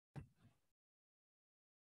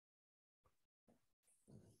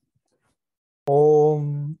ओम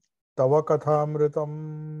तव कथामृतं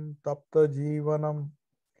तप्त जीवनम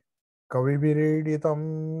कविभिरीडितं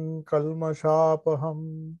कल्मषापहं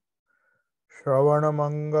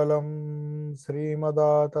श्रवणमंगलं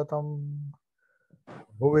श्रीमदाततं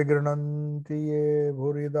भुवि गृह्णन्ति ये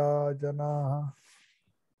भूरिदा जनाः।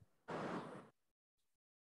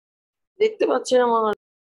 দেখতে পাচ্ছি আমার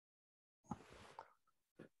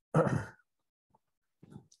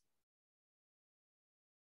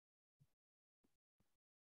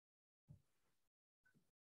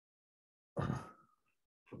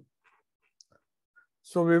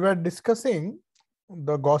So we were discussing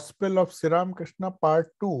the Gospel of Sri Ramakrishna part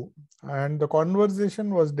 2, and the conversation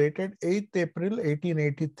was dated 8th April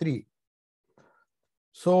 1883.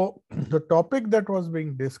 So the topic that was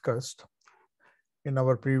being discussed in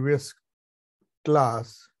our previous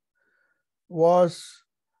class was,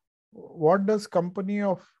 what does company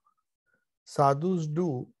of sadhus do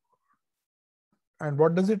and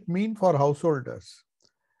what does it mean for householders,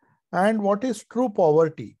 and what is true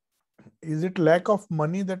poverty? Is it lack of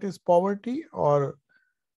money that is poverty, or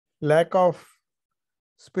lack of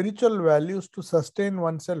spiritual values to sustain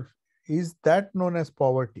oneself? Is that known as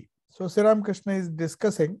poverty? So Sri Ramakrishna is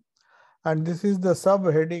discussing, and this is the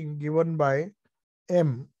subheading given by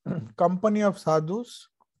M, company of sadhus,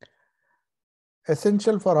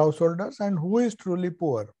 essential for householders, and who is truly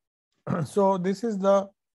poor. So this is the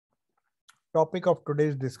topic of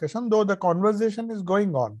today's discussion, though the conversation is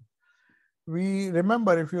going on. We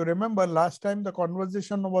remember, if you remember, last time the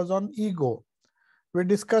conversation was on ego. We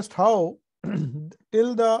discussed how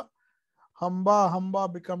till the hamba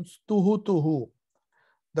becomes tuhu.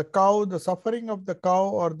 The cow, the suffering of the cow,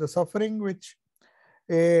 or the suffering which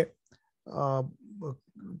a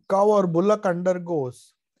cow or bullock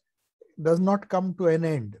undergoes, does not come to an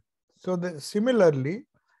end. So similarly,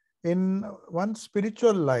 in one's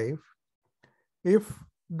spiritual life, if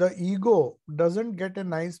the ego doesn't get a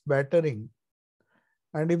nice battering,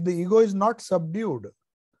 and if the ego is not subdued,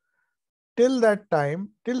 till such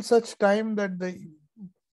time that the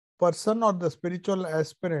person or the spiritual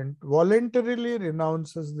aspirant voluntarily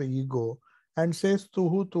renounces the ego and says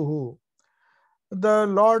tuhu, the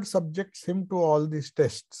Lord subjects him to all these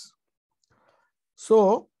tests.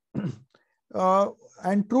 So,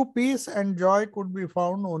 and true peace and joy could be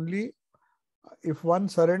found only if one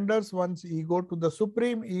surrenders one's ego to the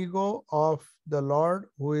supreme ego of the Lord,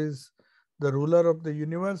 who is the ruler of the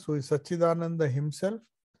universe, who is Satchidananda himself.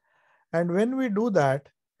 And when we do that,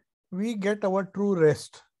 we get our true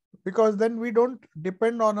rest, because then we don't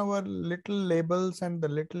depend on our little labels and the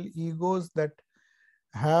little egos that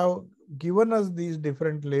have given us these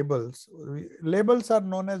different labels. Labels are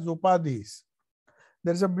known as upadhis.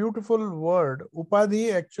 There's a beautiful word,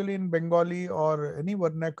 upadhi, actually in Bengali or any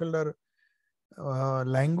vernacular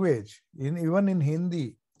language, even in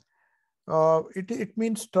Hindi, it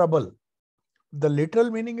means trouble. The literal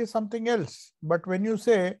meaning is something else. But when you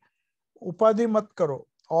say upadhi mat karo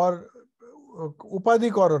or upadhi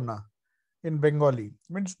korona in Bengali,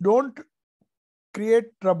 means don't create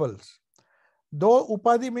troubles. Though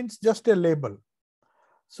upadhi means just a label.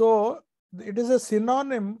 So it is a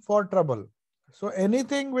synonym for trouble. So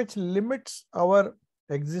anything which limits our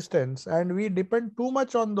existence and we depend too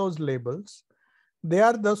much on those labels, they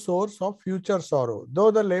are the source of future sorrow.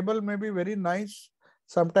 Though the label may be very nice,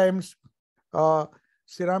 sometimes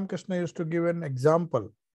Sri Ramakrishna used to give an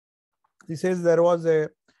example. He says there was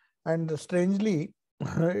and strangely,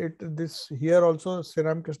 here also Sri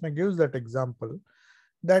Ramakrishna gives that example,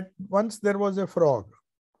 that once there was a frog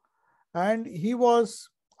and he was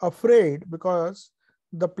afraid because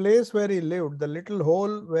the place where he lived, the little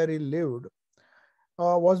hole where he lived,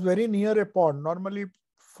 was very near a pond. Normally,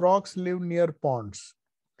 frogs live near ponds.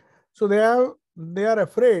 So they are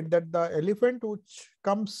afraid that the elephant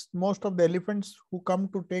most of the elephants who come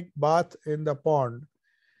to take bath in the pond,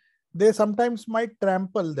 they sometimes might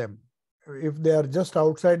trample them if they are just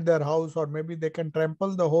outside their house, or maybe they can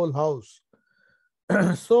trample the whole house.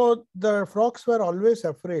 So the frogs were always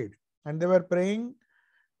afraid, and they were praying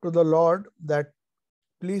to the Lord that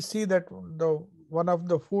please see that one of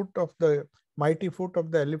the mighty foot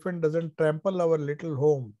of the elephant doesn't trample our little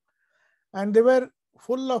home. And they were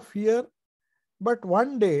full of fear. But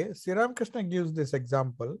one day, Sri Ramakrishna gives this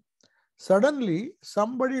example. Suddenly,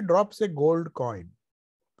 somebody drops a gold coin.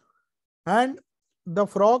 And the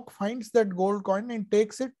frog finds that gold coin and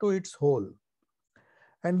takes it to its hole.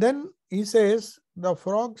 And then he says the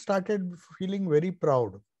frog started feeling very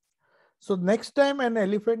proud. So next time an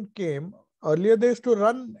elephant came, earlier they used to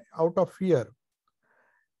run out of fear.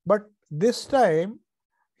 But this time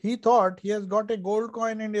he thought he has got a gold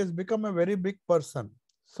coin and he has become a very big person.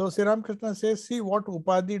 So Sri Ramakrishna says, see what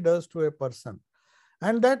Upadhi does to a person.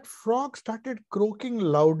 And that frog started croaking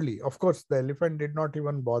loudly. Of course, the elephant did not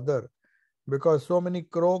even bother, because so many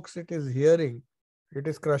croaks it is hearing. It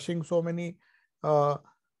is crushing so many uh,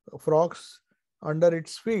 frogs under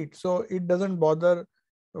its feet. So it doesn't bother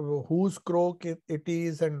whose croak it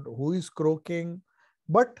is and who is croaking.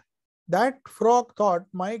 But that frog thought,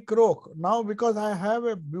 my croak, now because I have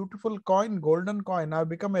a beautiful coin, golden coin, I've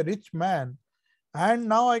become a rich man. And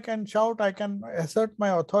now I can shout, I can assert my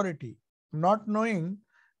authority, not knowing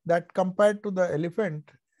that compared to the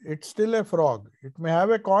elephant, it's still a frog. It may have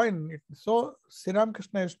a coin. So Sri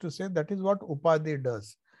Ramakrishna used to say that is what Upadhi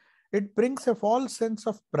does. It brings a false sense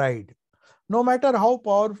of pride, no matter how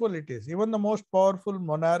powerful it is. Even the most powerful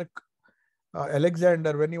monarch,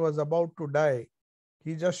 Alexander, when he was about to die,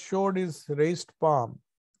 he just showed his raised palm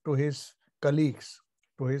to his colleagues,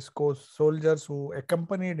 to his soldiers who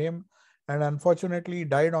accompanied him, and unfortunately he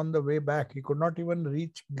died on the way back. He could not even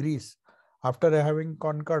reach Greece after having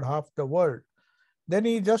conquered half the world. Then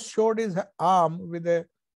he just showed his arm with a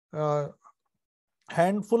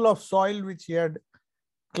handful of soil which he had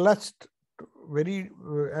clutched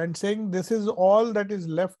and saying, this is all that is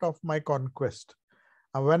left of my conquest.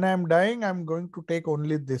 And when I am dying, I am going to take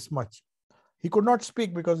only this much. He could not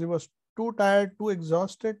speak because he was too tired, too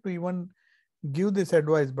exhausted to even give this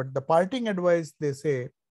advice. But the parting advice, they say,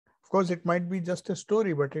 of course, it might be just a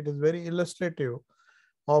story, but it is very illustrative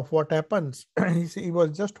of what happens. He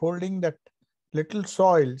was just holding that little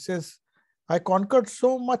soil. Says, I conquered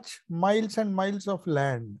so much miles and miles of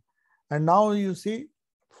land. And now you see,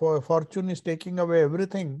 fortune is taking away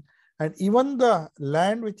everything. And even the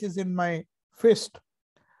land which is in my fist,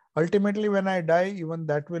 ultimately when I die, even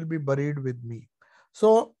that will be buried with me.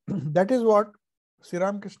 So that is what Sri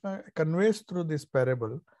Ramakrishna conveys through this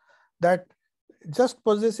parable, that just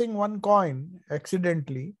possessing one coin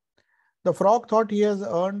accidentally, the frog thought he has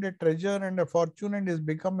earned a treasure and a fortune and has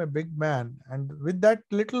become a big man. And with that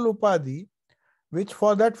little upadhi, which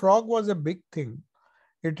for that frog was a big thing,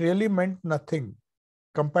 it really meant nothing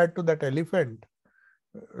compared to that elephant.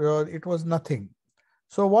 It was nothing.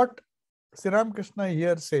 So what Sri Ramakrishna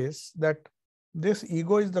here says, that this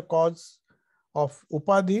ego is the cause of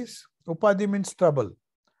upadhis. Upadhi means trouble.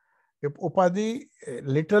 If upadhi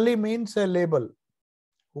literally means a label.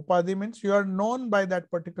 Upadhi means you are known by that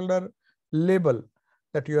particular label,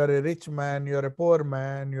 that you are a rich man, you are a poor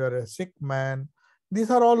man, you are a sick man. These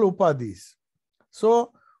are all upadhis.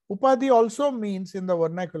 So upadhi also means in the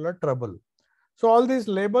vernacular trouble. So all these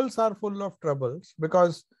labels are full of troubles,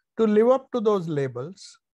 because to live up to those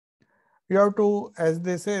labels, you have to, as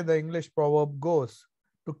they say, the English proverb goes,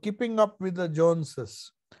 to keeping up with the Joneses.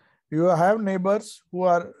 You have neighbors who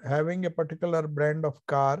are having a particular brand of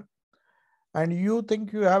car, and you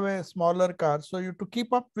think you have a smaller car. So you, to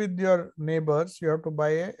keep up with your neighbors, you have to buy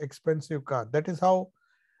an expensive car. That is how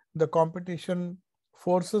the competition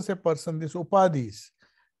forces a person, these upadhis,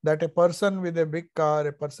 that a person with a big car,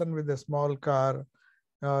 a person with a small car,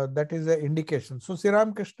 that is an indication. So Sri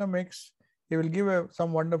Ramakrishna he will give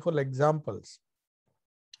some wonderful examples.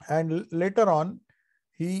 And later on,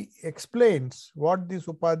 he explains what this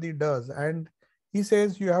upadhi does. And he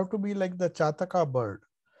says you have to be like the Chataka bird.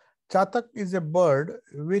 Chatak is a bird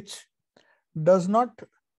which does not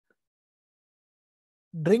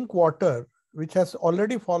drink water which has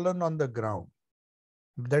already fallen on the ground.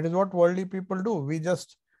 That is what worldly people do. We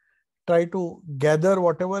just try to gather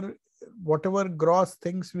whatever gross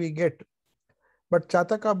things we get. But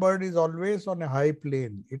Chataka bird is always on a high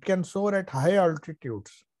plane. It can soar at high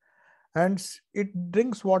altitudes. And it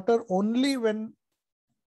drinks water only when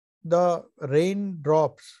the rain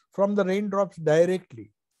drops, from the raindrops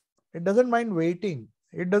directly. It doesn't mind waiting.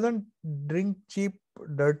 It doesn't drink cheap,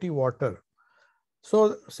 dirty water.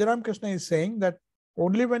 So Sri Ramakrishna is saying that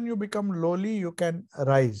only when you become lowly, you can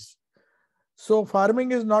rise. So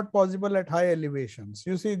farming is not possible at high elevations.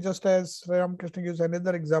 You see, just as Sri Ramakrishna gives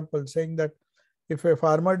another example, saying that if a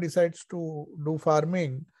farmer decides to do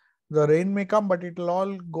farming, the rain may come, but it will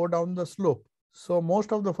all go down the slope. So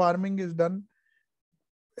most of the farming is done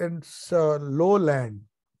in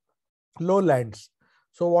lowlands.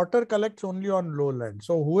 So water collects only on lowland.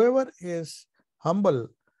 So whoever is humble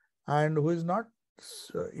and whose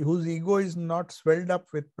ego is not swelled up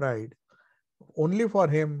with pride, only for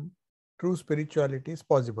him true spirituality is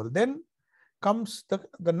possible. Then comes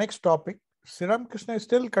the next topic. Sri Ramakrishna is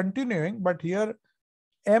still continuing, but here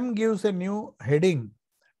M gives a new heading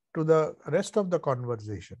to the rest of the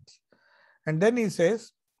conversations. And then he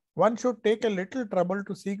says, one should take a little trouble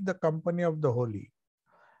to seek the company of the holy,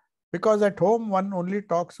 because at home one only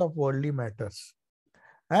talks of worldly matters.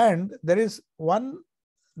 And there is one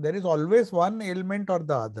there is always one ailment or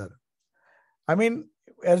the other. I mean,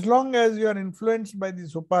 as long as you are influenced by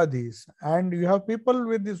these upadhis and you have people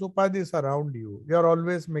with these upadhis around you, you are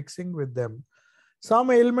always mixing with them.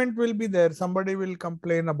 Some ailment will be there. Somebody will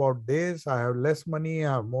complain about this. I have less money,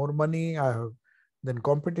 I have more money, I have, then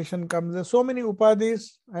competition comes. There's so many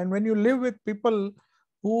upadhis. And when you live with people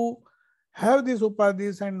who have these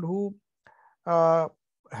upadhis and who uh,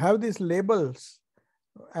 have these labels,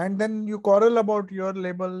 and then you quarrel about your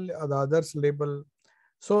label or the other's label.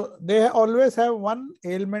 So they always have one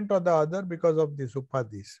ailment or the other because of these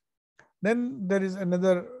upadhis. Then there is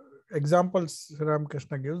another example Sri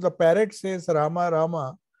Ramakrishna gives. The parrot says Rama,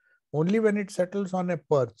 Rama only when it settles on a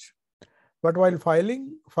perch. But while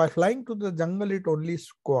flying to the jungle, it only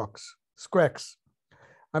squawks.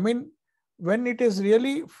 I mean, when it is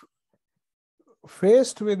really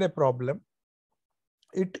faced with a problem,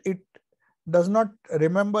 it does not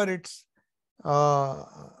remember its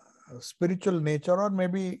spiritual nature, or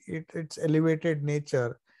maybe its elevated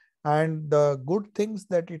nature and the good things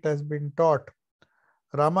that it has been taught.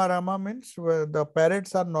 Rama Rama means the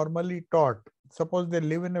parrots are normally taught. Suppose they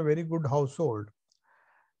live in a very good household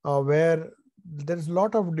where there is a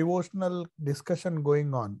lot of devotional discussion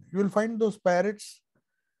going on. You will find those parrots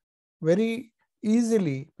very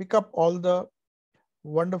easily pick up all the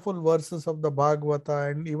wonderful verses of the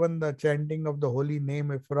Bhagavata and even the chanting of the holy name.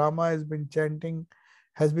 If Rama has been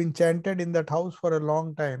chanted in that house for a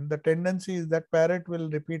long time, the tendency is that parrot will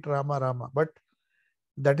repeat Rama Rama. But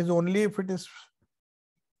that is only if it is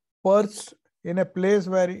perched in a place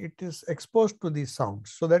where it is exposed to these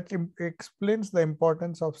sounds. So that explains the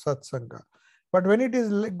importance of satsanga. But when it is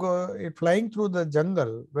flying through the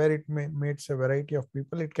jungle where it meets a variety of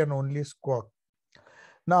people, it can only squawk.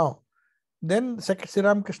 Now, then Sri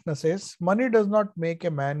Ramakrishna says, money does not make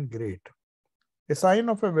a man great. A sign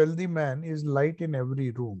of a wealthy man is light in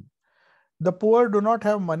every room. The poor do not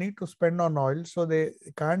have money to spend on oil, so they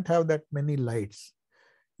can't have that many lights.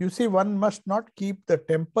 You see, one must not keep the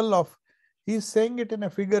temple of, he's saying it in a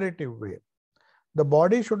figurative way. The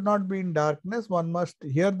body should not be in darkness. One must,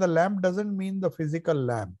 here the lamp doesn't mean the physical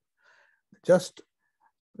lamp. Just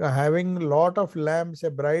having a lot of lamps, a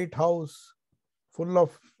bright house full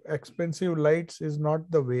of expensive lights is not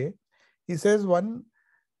the way. He says one,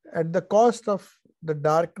 at the cost of the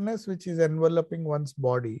darkness which is enveloping one's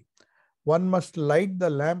body, one must light the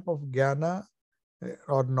lamp of jnana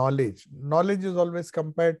or knowledge. Knowledge is always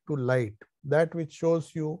compared to light, that which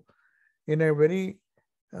shows you in a very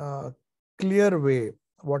clear way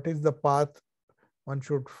what is the path one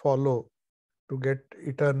should follow to get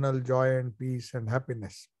eternal joy and peace and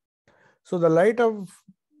happiness. So the light of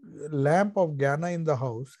lamp of jnana in the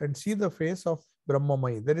house and see the face of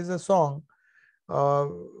Brahmamai. There is a song,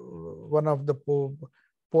 one of the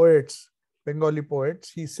poets, Bengali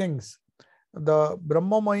poets, he sings, the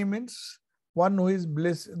Brahmamai means one who is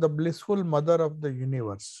bliss, the blissful mother of the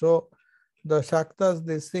universe. So the Shaktas,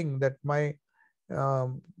 they sing that by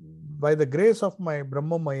the grace of my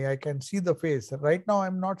Brahmamai, I can see the face. Right now,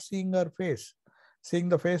 I'm not seeing her face, seeing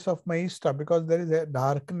the face of my Ishta, because there is a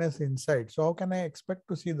darkness inside. So how can I expect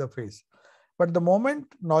to see the face? But the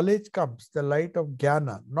moment knowledge comes, the light of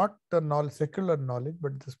jnana, not the secular knowledge,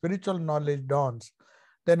 but the spiritual knowledge dawns,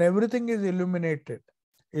 then everything is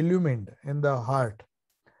illumined in the heart.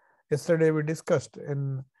 Yesterday we discussed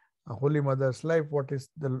in Holy Mother's life what is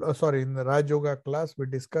the, in the Raj Yoga class we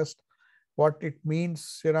discussed what it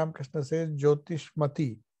means. Sri Ramakrishna says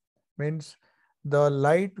Jyotishmati means the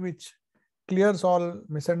light which clears all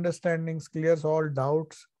misunderstandings, clears all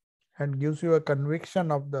doubts, and gives you a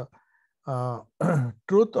conviction of the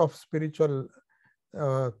truth of spiritual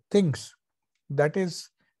things. That is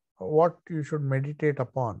what you should meditate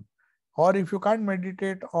upon. Or if you can't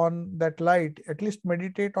meditate on that light, at least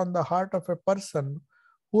meditate on the heart of a person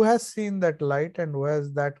who has seen that light and who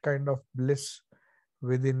has that kind of bliss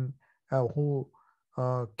within, who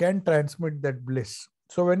can transmit that bliss.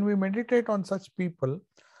 So when we meditate on such people,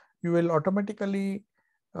 you will automatically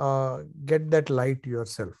get that light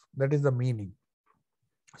yourself. That is the meaning.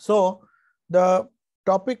 So the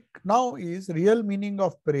topic now is real meaning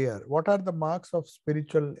of prayer. What are the marks of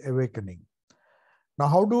spiritual awakening? Now,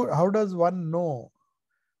 how does one know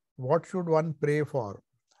what should one pray for?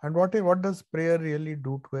 And what does prayer really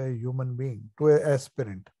do to a human being, to an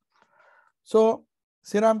aspirant? So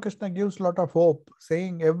Sri Ramakrishna gives a lot of hope,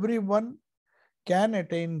 saying everyone can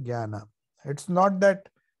attain jnana. It's not that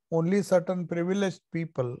only certain privileged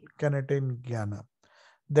people can attain jnana.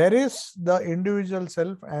 There is the individual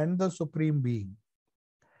self and the supreme being.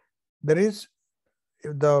 There is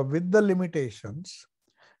with the limitations,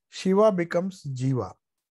 Shiva becomes Jiva.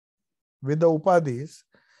 With the upadhis,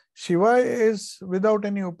 Shiva is without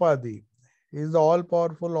any upadhi. He is the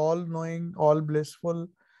all-powerful, all-knowing, all-blissful.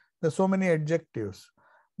 There's so many adjectives.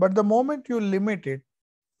 But the moment you limit it,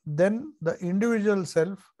 then the individual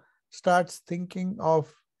self starts thinking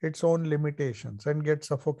of its own limitations and gets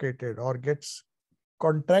suffocated or gets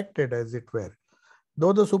contracted, as it were,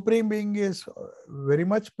 though the Supreme Being is very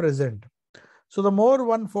much present. So the more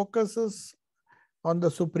one focuses on the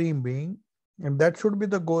Supreme Being, and that should be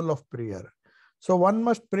the goal of prayer. So one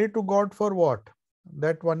must pray to God for what?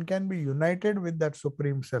 That one can be united with that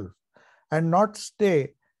Supreme Self and not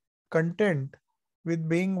stay content with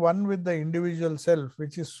being one with the individual self,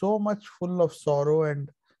 which is so much full of sorrow and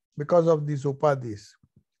because of these upadhis.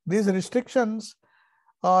 These restrictions,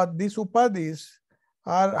 these upadhis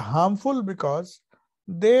are harmful because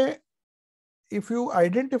they, if you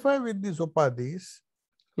identify with these upadhis,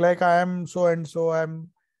 like I am so and so, I am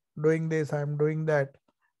doing this, I am doing that.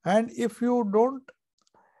 And if you don't,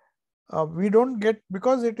 we don't get,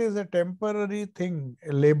 because it is a temporary thing,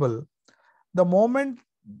 a label, the moment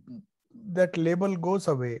that label goes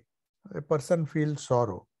away, a person feels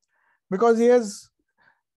sorrow because he's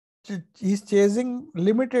chasing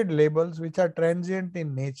limited labels which are transient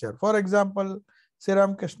in nature. For example, Sri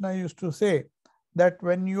Ramakrishna used to say that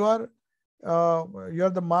when you are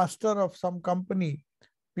the master of some company,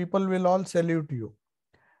 people will all salute you.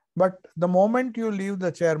 But the moment you leave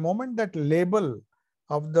the chair, moment that label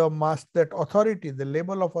of the master, that authority, the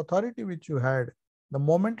label of authority which you had, the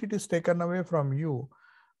moment it is taken away from you,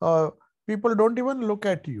 people don't even look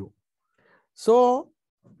at you. So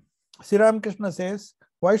Sri Ramakrishna says,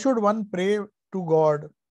 why should one pray to God?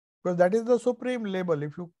 Because that is the supreme label.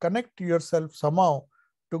 If you connect yourself somehow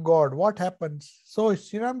to God, what happens? So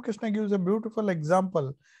Sri Ramakrishna gives a beautiful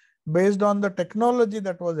example based on the technology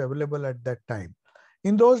that was available at that time.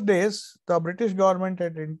 In those days, the British government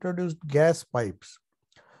had introduced gas pipes.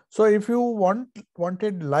 So if you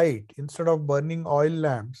wanted light, instead of burning oil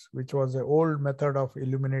lamps, which was an old method of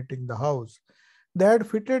illuminating the house, they had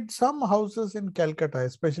fitted some houses in Calcutta,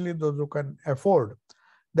 especially those who can afford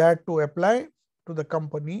that, to apply to the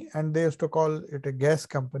company, and they used to call it a gas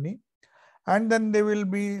company. And then they will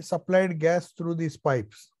be supplied gas through these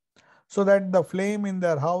pipes so that the flame in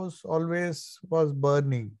their house always was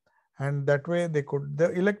burning. And that way they could,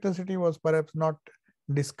 the electricity was perhaps not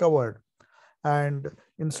discovered. And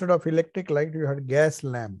instead of electric light, you had gas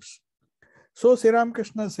lamps. So Sri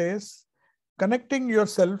Ramakrishna says, connecting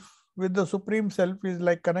yourself with the Supreme Self is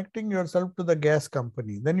like connecting yourself to the gas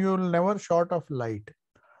company. Then you will never short of light.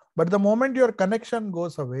 But the moment your connection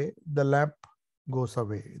goes away, the lamp goes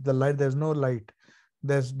away. The light, there's no light,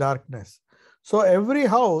 there's darkness. So every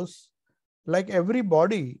house, like every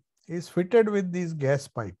body, is fitted with these gas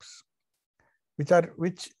pipes,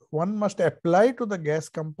 which one must apply to the gas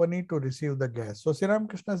company to receive the gas. So Sri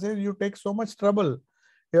Ramakrishna says, you take so much trouble.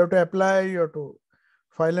 You have to apply, you have to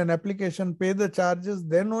file an application, pay the charges,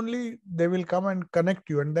 then only they will come and connect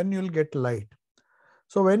you, and then you will get light.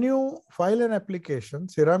 So when you file an application,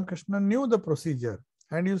 Sri Ramakrishna knew the procedure,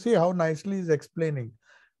 and you see how nicely he's explaining.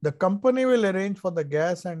 The company will arrange for the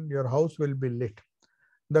gas and your house will be lit.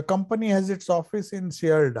 The company has its office in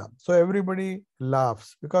Sealda. So everybody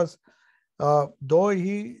laughs because though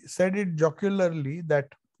he said it jocularly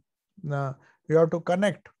that you have to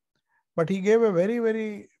connect, but he gave a very,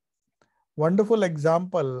 very wonderful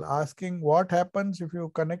example asking what happens if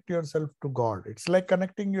you connect yourself to God. It's like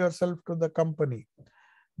connecting yourself to the company,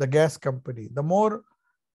 the gas company. The more,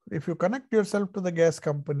 if you connect yourself to the gas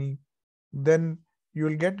company, then you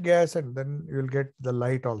will get gas and then you will get the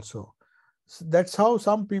light also. So that's how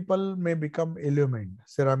some people may become illumined.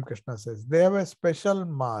 Sri Ramakrishna says they have a special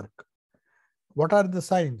mark. What are the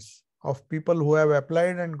signs of people who have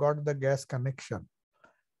applied and got the gas connection?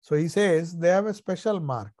 So he says they have a special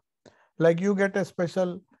mark. Like you get a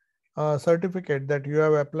special certificate that you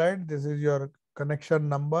have applied, this is your connection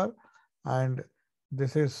number, and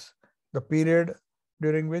this is the period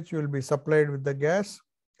during which you will be supplied with the gas.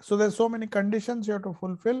 So there's so many conditions you have to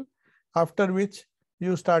fulfill, after which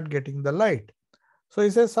you start getting the light. So he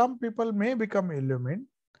says some people may become illumined.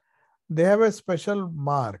 They have a special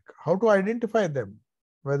mark. How to identify them,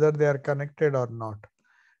 whether they are connected or not?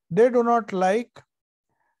 They don't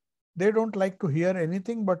like to hear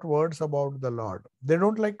anything but words about the Lord. They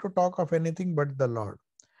don't like to talk of anything but the Lord.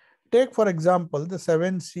 Take, for example, the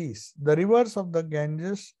 7 seas, the rivers of the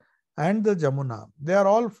Ganges and the Jamuna. They are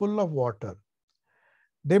all full of water.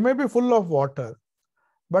 They may be full of water,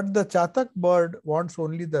 but the Chatak bird wants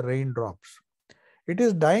only the raindrops. It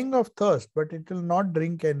is dying of thirst, but it will not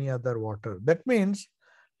drink any other water. That means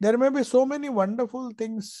there may be so many wonderful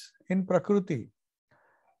things in Prakriti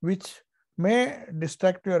which may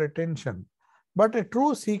distract your attention. But a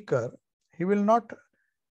true seeker, he will not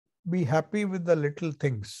be happy with the little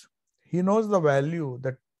things. He knows the value,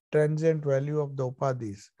 the transient value of the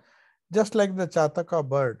upadhis. Just like the Chataka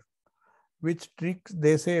bird, which drinks,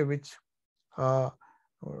 they say, which uh,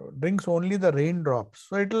 drinks only the raindrops.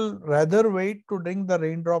 So it will rather wait to drink the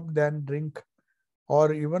raindrop than drink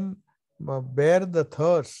or even bear the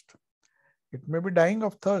thirst. It may be dying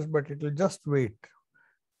of thirst, but it will just wait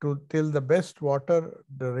till the best water,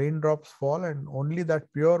 the raindrops fall, and only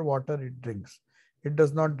that pure water it drinks. It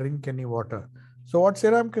does not drink any water. So what Sri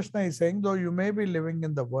Ramakrishna is saying, though you may be living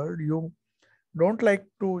in the world, you don't like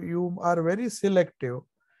to, you are very selective.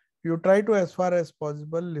 You try to, as far as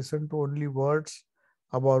possible, listen to only words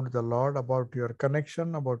about the Lord, about your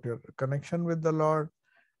connection with the Lord,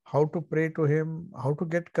 how to pray to Him, how to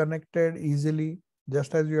get connected easily,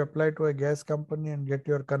 just as you apply to a gas company and get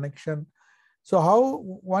your connection. So how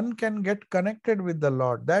one can get connected with the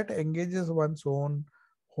Lord, that engages one's own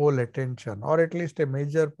whole attention, or at least a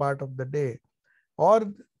major part of the day,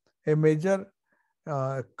 or a major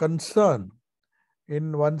concern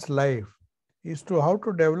in one's life is to how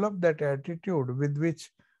to develop that attitude with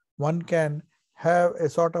which one can have a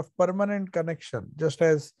sort of permanent connection. Just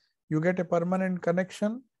as you get a permanent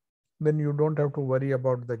connection, then you don't have to worry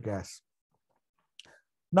about the gas.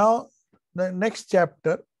 Now, the next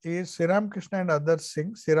chapter is Sri Ramakrishna and others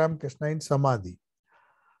sing Sri Ramakrishna in Samadhi.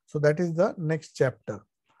 So that is the next chapter.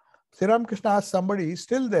 Sri Ramakrishna asked somebody,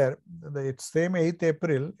 still there, it's same 8th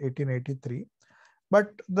April 1883, but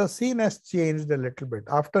the scene has changed a little bit.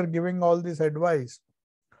 After giving all this advice,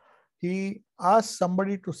 he asked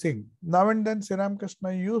somebody to sing. Now and then Sri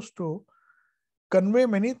Ramakrishna used to convey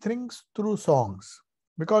many things through songs,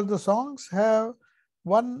 because the songs have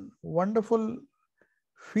one wonderful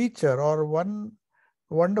feature or one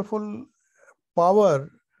wonderful power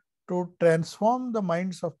to transform the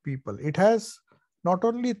minds of people. It has not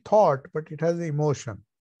only thought, but it has emotion.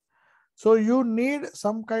 So you need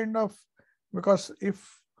some kind of, because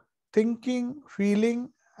if thinking, feeling,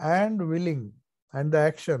 and willing and the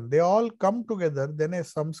action, they all come together, then a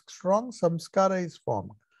strong samskara is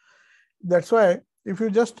formed. That's why if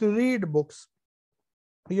you just read books,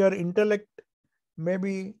 your intellect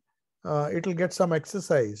maybe it will get some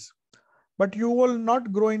exercise, but you will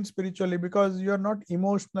not grow in spiritually because you are not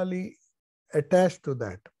emotionally attached to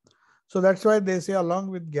that. So that's why they say along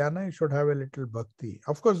with jnana, you should have a little bhakti.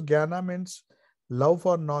 Of course, jnana means love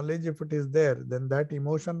for knowledge. If it is there, then that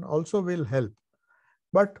emotion also will help.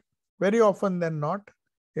 But very often than not,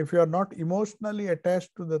 if you are not emotionally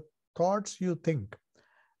attached to the thoughts you think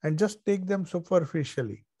and just take them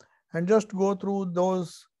superficially and just go through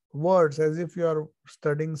those words as if you are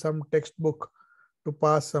studying some textbook to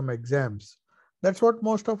pass some exams. That's what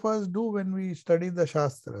most of us do when we study the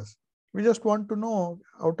Shastras. We just want to know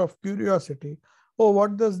out of curiosity, oh,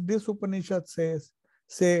 what does this Upanishad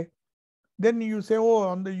say? Then you say, oh,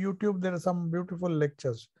 on the YouTube there are some beautiful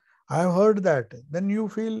lectures. I have heard that. Then you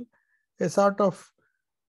feel a sort of,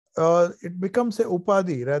 it becomes a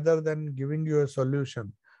upadhi rather than giving you a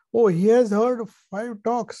solution. Oh, he has heard 5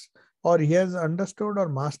 talks, or he has understood or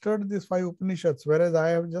mastered these 5 Upanishads, whereas I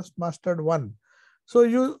have just mastered 1. So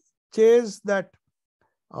you chase that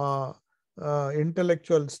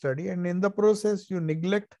intellectual study, and in the process you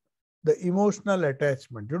neglect the emotional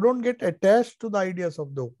attachment. You don't get attached to the ideas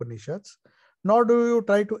of the Upanishads, nor do you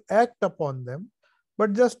try to act upon them,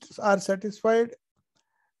 but just are satisfied.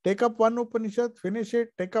 Take up one Upanishad, finish it,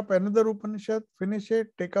 take up another Upanishad, finish it,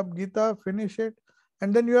 take up Gita, finish it,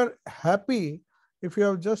 and then you are happy if you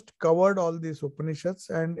have just covered all these Upanishads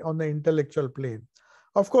and on the intellectual plane.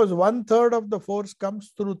 Of course, 1/3 of the force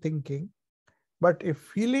comes through thinking, but if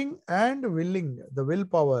feeling and willing, the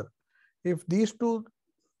willpower, if these 2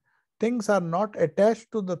 things are not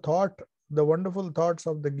attached to the thought, the wonderful thoughts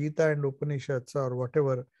of the Gita and Upanishads or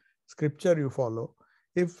whatever scripture you follow,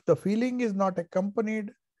 if the feeling is not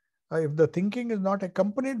accompanied, if the thinking is not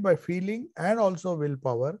accompanied by feeling and also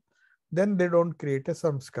willpower, then they don't create a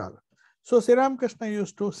samskara. So Sri Ramakrishna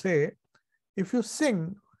used to say, if you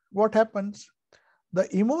sing, what happens?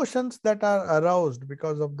 The emotions that are aroused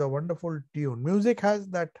because of the wonderful tune, music has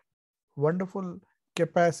that wonderful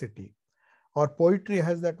capacity, or poetry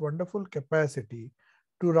has that wonderful capacity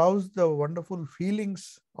to rouse the wonderful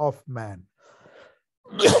feelings of man.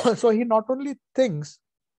 So he not only thinks,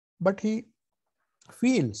 but he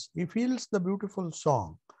feels the beautiful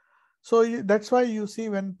song. So that's why you see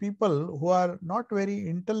when people who are not very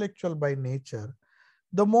intellectual by nature,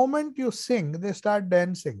 the moment you sing, they start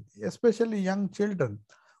dancing, especially young children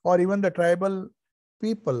or even the tribal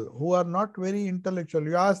people who are not very intellectual.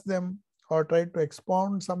 You ask them, or try to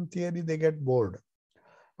expound some theory, they get bored.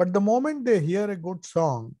 But the moment they hear a good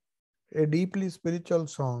song, a deeply spiritual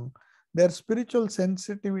song, their spiritual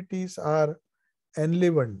sensitivities are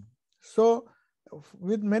enlivened. So,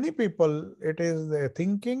 with many people, it is the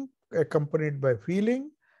thinking accompanied by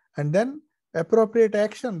feeling, and then appropriate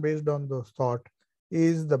action based on those thoughts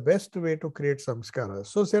is the best way to create samskaras.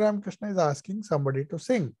 So, Sri Ramakrishna is asking somebody to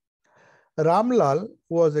sing. Ramlal,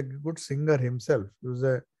 who was a good singer himself, he was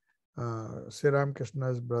a Sri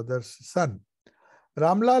Ramakrishna's brother's son.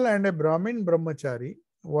 Ramlal and a Brahmin Brahmachari.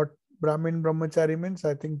 What Brahmin Brahmachari means,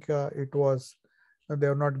 I think it was, they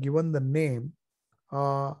have not given the name.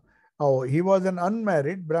 He was an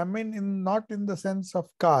unmarried Brahmin, not in the sense of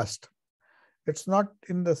caste. It's not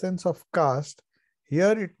in the sense of caste.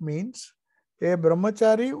 Here it means a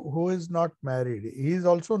brahmachari who is not married. He is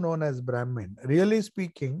also known as Brahmin. Really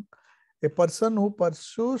speaking, a person who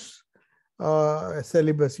pursues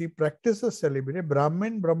celibacy, practices celibacy,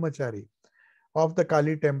 Brahmin Brahmachari of the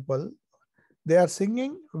Kali temple, they are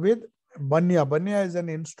singing with banya. Banya is an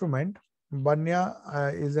instrument. Banya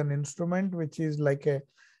is an instrument which is like a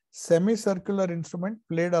semicircular instrument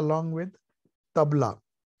played along with tabla.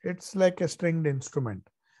 It's like a stringed instrument.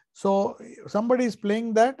 So somebody is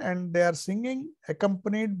playing that and they are singing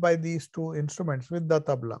accompanied by these two instruments with the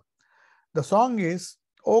tabla. The song is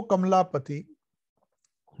O Kamalapati,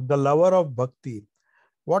 the lover of bhakti.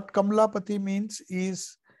 What Kamalapati means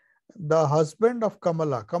is the husband of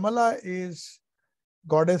Kamala. Kamala is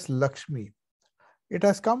goddess Lakshmi. It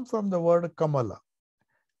has come from the word Kamala.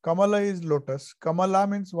 Kamala is lotus. Kamala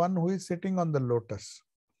means one who is sitting on the lotus.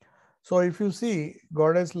 So if you see,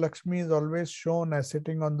 goddess Lakshmi is always shown as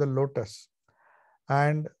sitting on the lotus,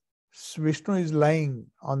 and Vishnu is lying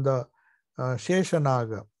on the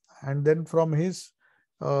Sheshanaga, and then from his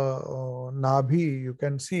Nabhi you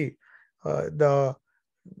can see the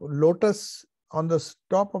lotus. On the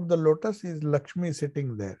top of the lotus is Lakshmi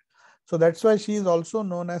sitting there. So that's why she is also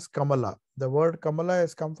known as Kamala. The word Kamala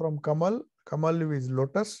has come from Kamal. Kamal is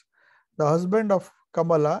lotus. The husband of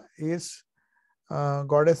Kamala is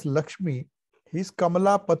goddess Lakshmi. He is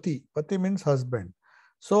Kamalapati. Pati means husband.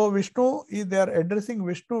 So Vishnu, they are addressing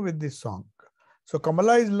Vishnu with this song. So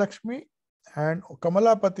Kamala is Lakshmi and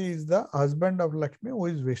Kamalapati is the husband of Lakshmi, who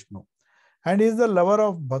is Vishnu. And he is the lover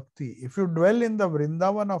of bhakti. If you dwell in the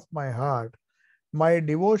Vrindavan of my heart, my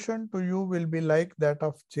devotion to you will be like that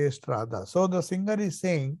of chaste Radha. So the singer is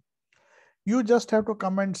saying, you just have to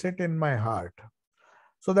come and sit in my heart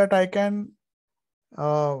so that I can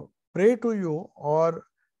pray to you, or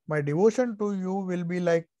my devotion to you will be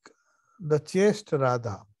like the chaste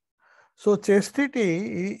Radha. So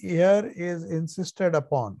chastity here is insisted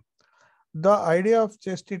upon. The idea of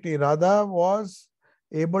chastity, Radha was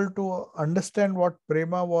able to understand what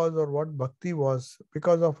prema was or what bhakti was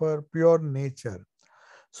because of her pure nature.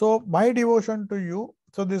 So my devotion to you,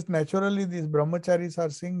 so this naturally these brahmacharis are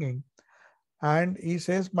singing, and he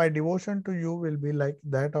says, my devotion to you will be like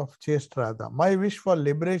that of chaste Radha. My wish for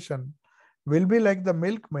liberation will be like the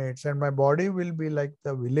milkmaids, and my body will be like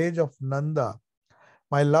the village of Nanda.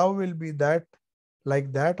 My love will be that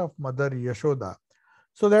like that of Mother Yashoda.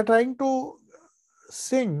 So they're trying to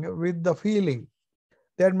sing with the feeling.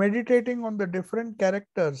 They're meditating on the different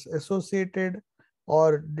characters associated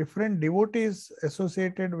or different devotees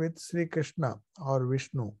associated with Sri Krishna or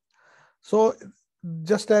Vishnu. So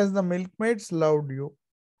just as the milkmaids loved you,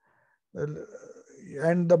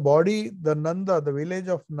 and the body, the Nanda, the village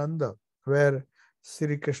of Nanda, where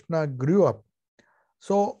Sri Krishna grew up.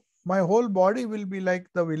 So my whole body will be like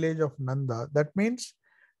the village of Nanda. That means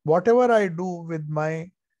whatever I do with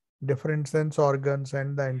my different sense organs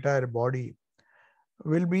and the entire body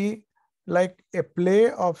will be like a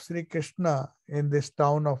play of Sri Krishna in this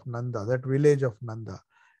town of Nanda, that village of Nanda.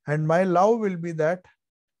 And my love will be that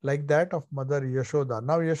like that of Mother Yashoda.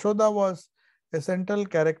 Now Yashoda was a central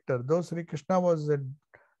character, though Sri Krishna was a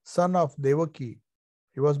son of Devaki.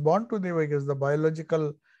 He was born to Devaki, as the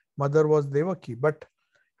biological mother was Devaki, but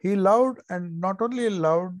he loved, and not only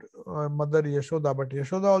loved Mother Yashoda, but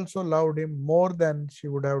Yashoda also loved him more than she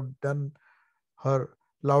would have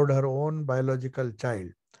loved her own biological child.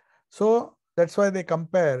 So that's why they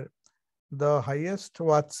compare the highest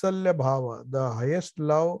Vatsalya Bhava, the highest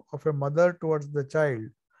love of a mother towards the child,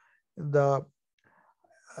 the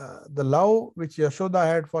love which Yashoda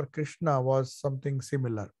had for Krishna was something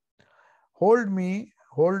similar. Hold me,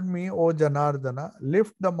 O Janardana,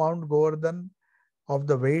 lift the Mount Govardhan of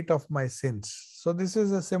the weight of my sins. So this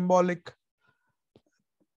is a symbolic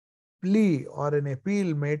plea or an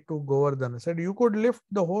appeal made to Govardhana. Said you could lift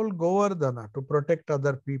the whole Govardhana to protect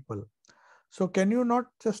other people. So can you not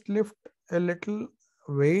just lift a little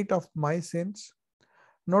weight of my sins?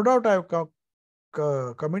 No doubt I've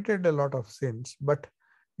committed a lot of sins, but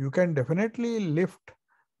you can definitely lift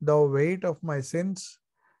the weight of my sins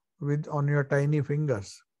with on your tiny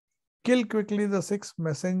fingers. Kill quickly the 6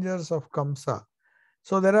 messengers of Kamsa.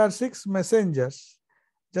 So there are 6 messengers,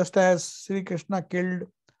 just as Sri Krishna killed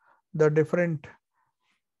the different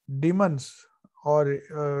demons or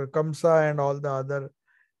Kamsa and all the other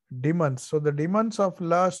demons. So the demons of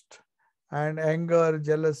lust and anger,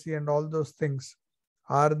 jealousy, and all those things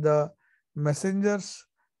are the messengers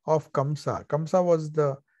of Kamsa. Kamsa was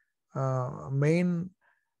the main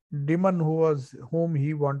demon whom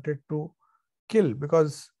he wanted to kill,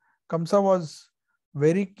 because Kamsa was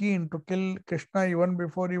very keen to kill Krishna even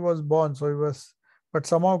before he was born. But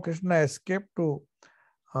somehow Krishna escaped to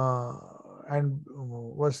and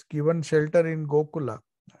was given shelter in Gokula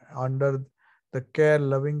under the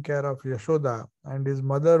loving care of Yashoda, and his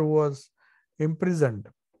mother, who was imprisoned.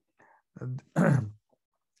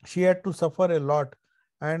 She had to suffer a lot,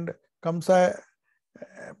 and Kamsa,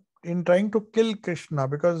 in trying to kill Krishna,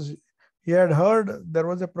 because he had heard there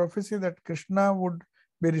was a prophecy that Krishna would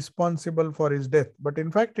be responsible for his death, but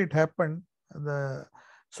in fact it happened.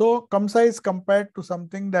 So Kamsa is compared to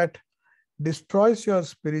something that destroys your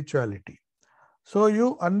spirituality.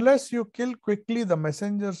 So unless you kill quickly the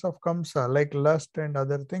messengers of Kamsa, like lust and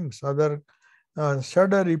other things, other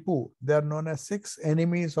Shada Ripu, they are known as 6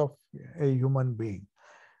 enemies of a human being.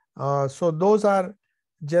 So those are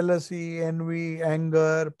jealousy, envy,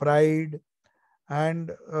 anger, pride,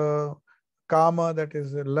 and kama, that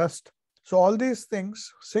is lust. So all these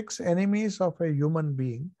things, 6 enemies of a human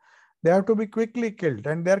being, they have to be quickly killed,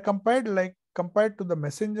 and they are compared to the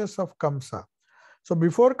messengers of Kamsa. So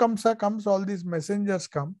before Kamsa comes, all these messengers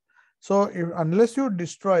come. So unless you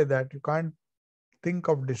destroy that, you can't think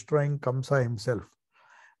of destroying Kamsa himself.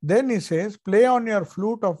 Then he says, play on your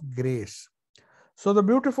flute of grace. So the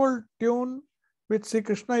beautiful tune which Sri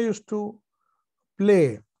Krishna used to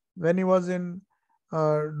play when he was in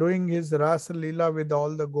doing his Rasa Leela with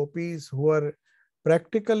all the gopis who were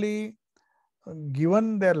practically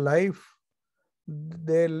given their life.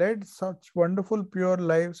 They led such wonderful pure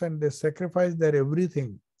lives, and they sacrificed their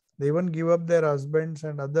everything. They even give up their husbands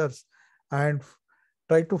and others and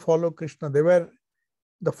try to follow Krishna. They were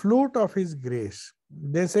the flute of his grace.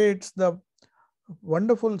 They say it's the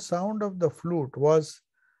wonderful sound of the flute was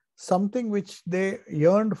something which they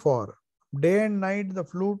yearned for. Day and night the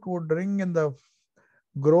flute would ring in the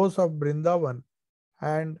groves of Vrindavan,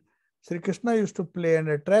 and Sri Krishna used to play and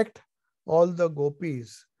attract all the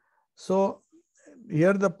gopis. So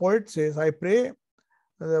here the poet says, I pray,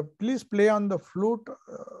 please play on the flute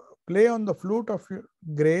of your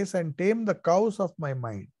grace and tame the cows of my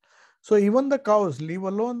mind. So even the cows, leave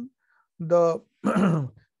alone the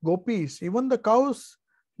gopis, even the cows,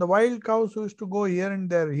 the wild cows who used to go here and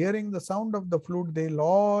there, hearing the sound of the flute, they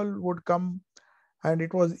all would come, and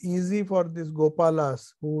it was easy for these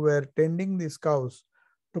gopalas who were tending these cows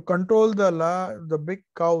to control the big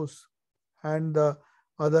cows and the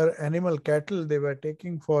other animal cattle they were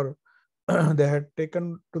taking for they had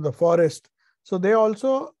taken to the forest. So they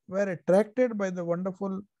also were attracted by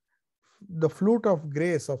the flute of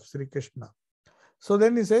grace of Sri Krishna. So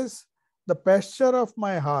then he says, the pasture of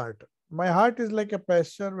my heart. My heart is like a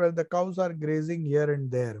pasture where the cows are grazing here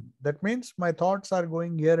and there. That means my thoughts are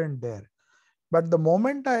going here and there. But the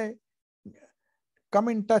moment I come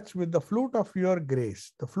in touch with the flute of your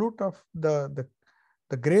grace, the flute of the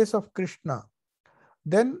grace of Krishna,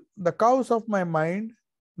 then the cows of my mind,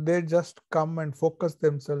 they just come and focus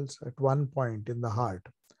themselves at one point in the heart.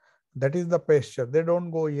 That is the pasture. They don't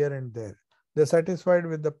go here and there. They're satisfied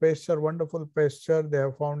with the pasture, wonderful pasture they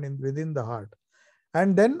have found within the heart.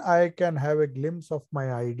 And then I can have a glimpse of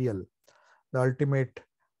my ideal, the ultimate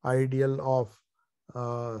ideal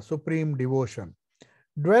of supreme devotion.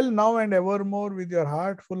 Dwell now and evermore with your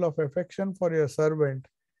heart full of affection for your servant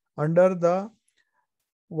under the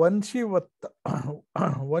Vanshivatta.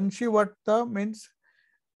 Vanshivatta means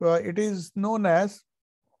it is known as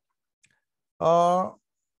a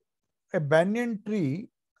banyan tree.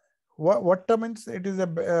 Vatta means it is a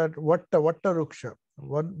Vatta Ruksha.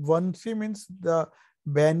 Vansi means the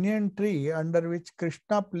banyan tree under which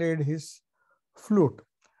Krishna played his flute.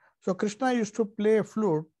 So Krishna used to play a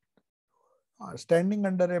flute standing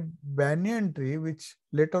under a banyan tree, which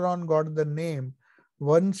later on got the name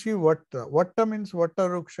Vanshi Vatta. Vatta means Vatta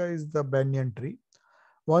Ruksha is the banyan tree.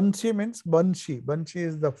 Vanshi means Banshi. Banshi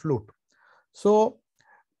is the flute. So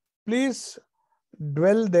please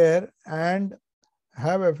dwell there and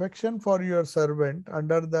have affection for your servant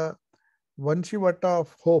under the Vanshi Vatta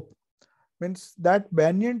of hope. Means that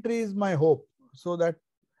banyan tree is my hope. So that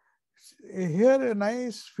here a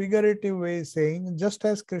nice figurative way saying, just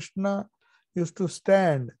as Krishna used to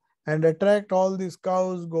stand and attract all these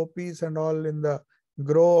cows, gopis and all in the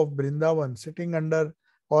grove of Brindavan, sitting under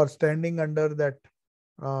or standing under that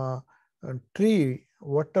tree,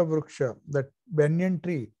 Vata Vruksha, that banyan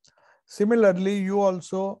tree. Similarly, you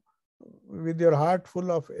also, with your heart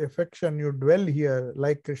full of affection, you dwell here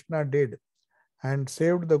like Krishna did and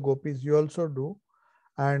saved the gopis. You also do,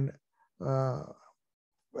 and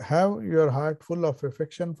have your heart full of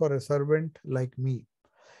affection for a servant like me.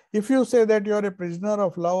 If you say that you are a prisoner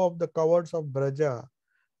of love of the cowards of Braja,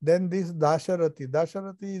 then this Dasharati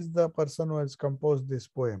is the person who has composed this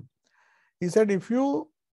poem. He said, if you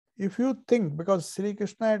think, because Sri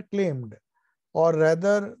Krishna had claimed, or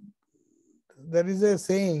rather there is a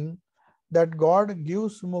saying that God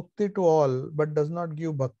gives mukti to all but does not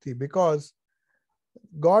give bhakti, because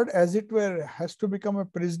God, as it were, has to become a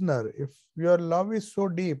prisoner. If your love is so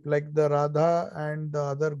deep, like the Radha and the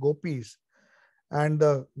other gopis and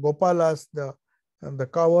the Gopalas, the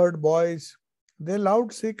cowherd boys, they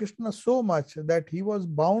loved Sri Krishna so much that he was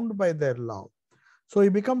bound by their love. So he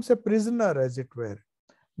becomes a prisoner, as it were,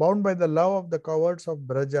 bound by the love of the cowards of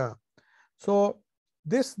Braja. So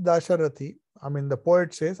this Dasharati, the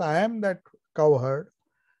poet says, I am that cowherd,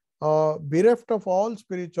 bereft of all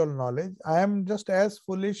spiritual knowledge. I am just as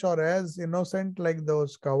foolish or as innocent like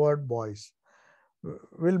those cowherd boys.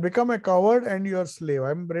 Will become a coward and your slave.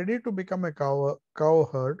 I am ready to become a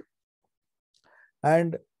cowherd.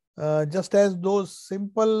 And just as those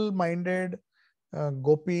simple-minded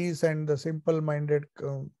gopis and the simple-minded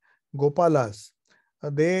gopalas,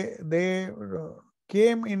 they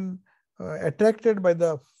came in attracted by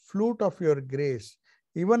the flute of your grace.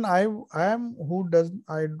 Even I do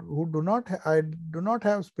not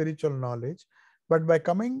have spiritual knowledge, but by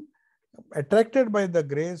coming attracted by the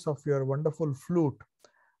grace of your wonderful flute,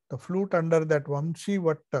 the flute under that Vamshi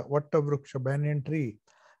Vatta Vruksha banyan tree,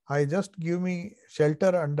 I just give me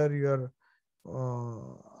shelter under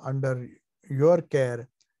your care,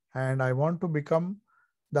 and I want to become.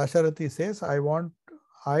 Dasharati says, I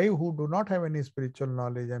who do not have any spiritual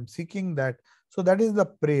knowledge, I'm seeking that. So that is the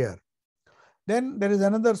prayer. Then there is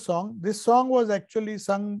another song. This song was actually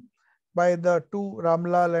sung by the two,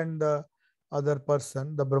 Ramlal and the other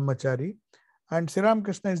person, the Brahmachari. And Sri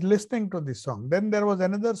Ramakrishna is listening to this song. Then there was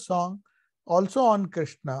another song also on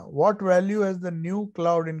Krishna. What value has the new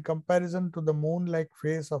cloud in comparison to the moon-like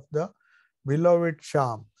face of the beloved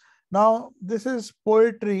Shyam? Now, this is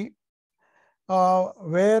poetry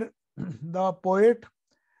where the poet,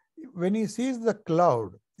 when he sees the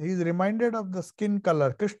cloud, he is reminded of the skin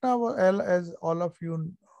color. Krishna, as all of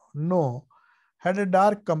you know, had a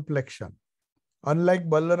dark complexion. Unlike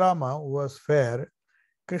Balarama, who was fair,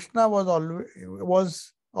 Krishna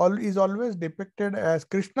is always depicted as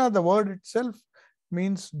Krishna. The word itself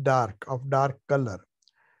means dark, of dark color.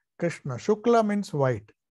 Krishna, Shukla means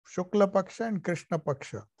white. Shukla Paksha and Krishna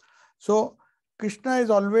Paksha. So Krishna is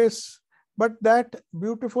always, but that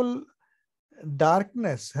beautiful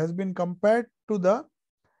darkness has been compared to the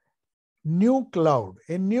new cloud,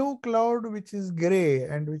 a new cloud which is gray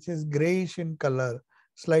and which is grayish in color,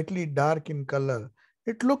 slightly dark in color.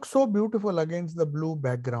 It looks so beautiful against the blue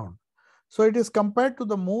background. So it is compared to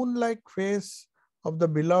the moon-like face of the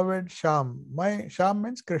beloved Shyam. Shyam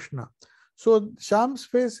means Krishna. So Shyam's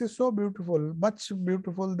face is so beautiful, much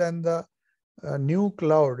beautiful than the new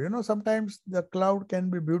cloud. Sometimes the cloud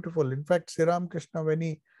can be beautiful. In fact, Sri Ramakrishna, when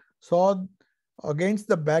he saw against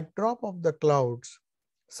the backdrop of the clouds,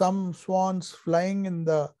 some swans flying in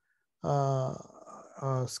the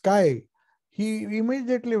sky, he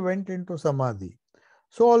immediately went into samadhi.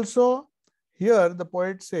 So also here the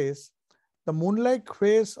poet says, the moonlike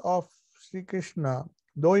face of Sri Krishna,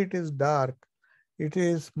 though it is dark, it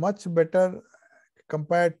is much better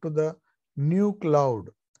compared to the new cloud.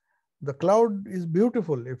 The cloud is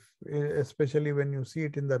beautiful, especially when you see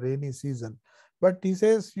it in the rainy season. But he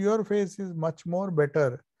says, your face is much more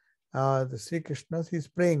better. The Sri Krishna, he's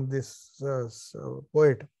praying, this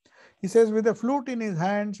poet. He says, with a flute in his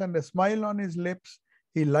hands and a smile on his lips,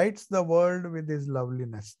 he lights the world with his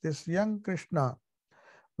loveliness. This young Krishna,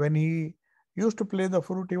 when he used to play the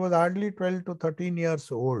flute, he was hardly 12 to 13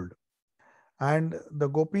 years old. And the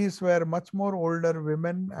gopis were much more older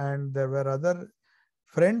women, and there were other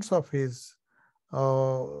friends of his,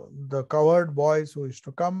 the cowherd boys who used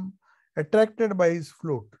to come, attracted by his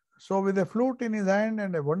flute. So with a flute in his hand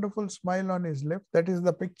and a wonderful smile on his lip, that is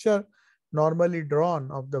the picture normally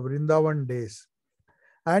drawn of the Vrindavan days.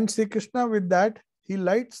 And Sri Krishna, with that, he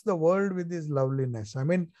lights the world with his loveliness.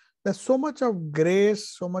 There's so much of grace,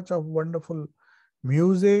 so much of wonderful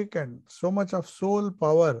music, and so much of soul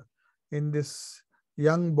power in this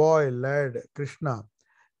young boy, lad, Krishna.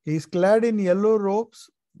 He is clad in yellow robes.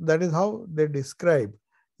 That is how they describe.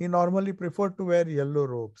 He normally preferred to wear yellow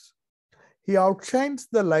robes. He outshines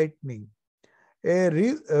the lightning. A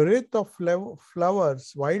wreath of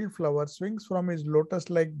flowers, wild flowers, swings from his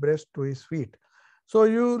lotus-like breast to his feet. So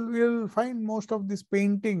you will find most of these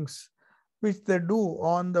paintings which they do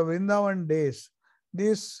on the Vrindavan days.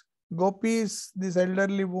 These gopis, this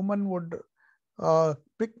elderly woman would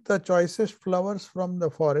pick the choicest flowers from the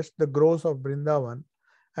forest, the groves of Vrindavan,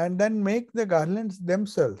 and then make the garlands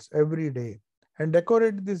themselves every day and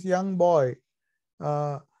decorate this young boy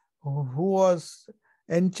uh, who was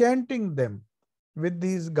enchanting them with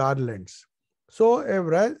these garlands. So a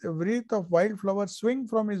wreath of wildflowers swing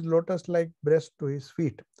from his lotus-like breast to his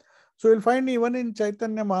feet. So you'll find even in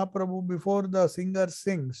Chaitanya Mahaprabhu, before the singer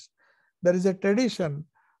sings, there is a tradition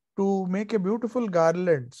to make a beautiful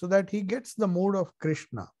garland so that he gets the mood of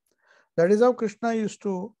Krishna. That is how Krishna used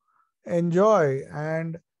to enjoy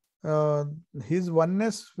and his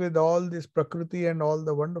oneness with all this Prakriti and all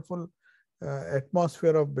the wonderful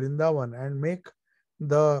atmosphere of Brindavan, and make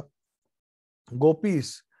the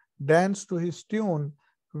gopis dance to his tune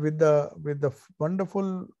with the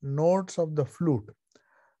wonderful notes of the flute.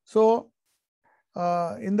 So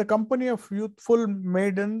in the company of youthful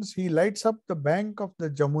maidens, he lights up the bank of the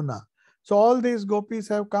Jamuna. So all these gopis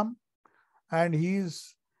have come, and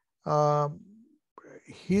he's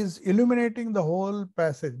illuminating the whole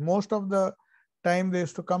passage. Most of the time they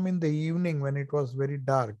used to come in the evening when it was very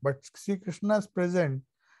dark, but Sri Krishna's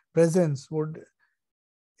presence would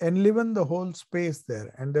enliven the whole space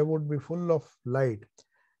there, and they would be full of light.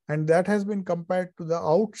 And that has been compared to the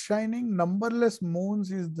outshining numberless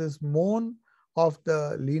moons is this moon of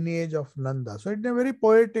the lineage of Nanda. So in a very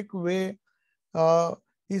poetic way,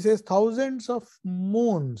 he says thousands of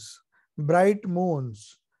moons, bright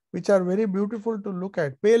moons, which are very beautiful to look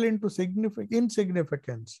at, pale into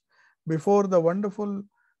insignificance before the wonderful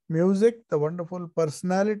music, the wonderful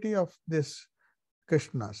personality of this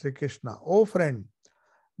Krishna, Sri Krishna. Oh friend,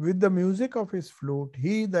 with the music of his flute,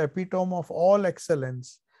 he, the epitome of all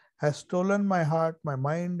excellence, has stolen my heart, my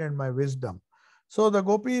mind, and my wisdom. So the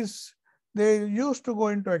gopis, they used to go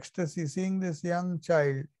into ecstasy seeing this young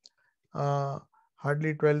child,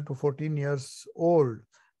 hardly 12 to 14 years old,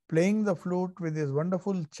 playing the flute with his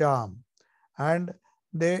wonderful charm. And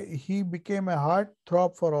he became a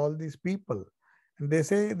heartthrob for all these people. And they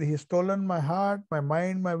say, he stolen my heart, my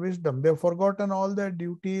mind, my wisdom. They've forgotten all their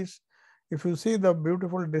duties. If you see the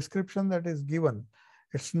beautiful description that is given,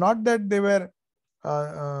 it's not that they were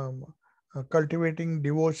cultivating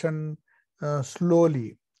devotion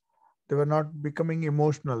slowly. They were not becoming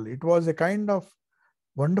emotional. It was a kind of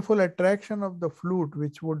wonderful attraction of the flute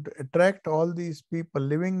which would attract all these people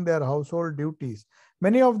living their household duties.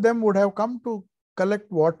 Many of them would have come to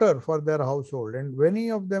collect water for their household, and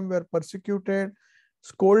many of them were persecuted,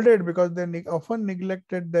 scolded because they often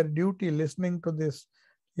neglected their duty listening to this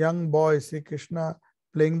young boy, Sri Krishna,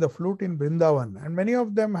 playing the flute in Vrindavan. And many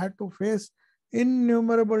of them had to face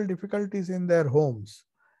innumerable difficulties in their homes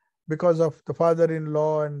because of the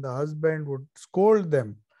father-in-law, and the husband would scold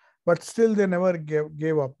them. But still they never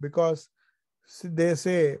gave up, because they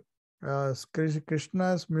say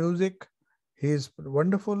Krishna's music, his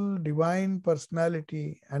wonderful divine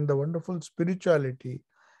personality, and the wonderful spirituality,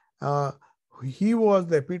 he was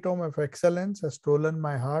the epitome of excellence, has stolen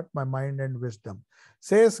my heart, my mind, and wisdom.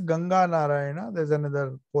 Says Ganga Narayana, there's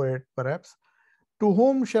another poet perhaps, to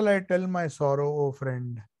whom shall I tell my sorrow, O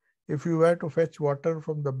friend? If you were to fetch water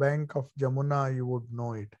from the bank of Jamuna, you would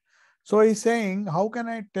know it. So he's saying, how can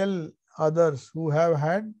I tell others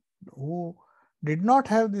who did not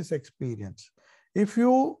have this experience? If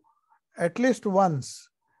you at least once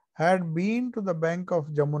had been to the bank of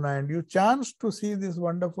Jamuna and you chanced to see this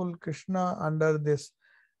wonderful Krishna under this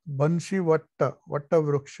Banshi Vatta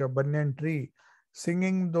Vriksha, banyan tree,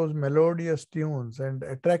 singing those melodious tunes and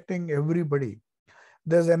attracting everybody.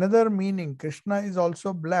 There's another meaning. Krishna is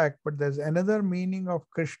also black, but there's another meaning of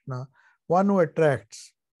Krishna, one who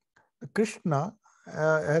attracts. Krishna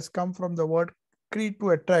has come from the word kri, to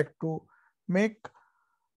attract, to make,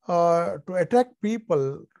 to attract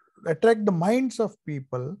people, attract the minds of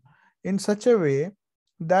people in such a way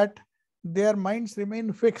that their minds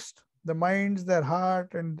remain fixed. The minds, their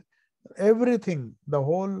heart, and everything, the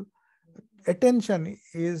whole attention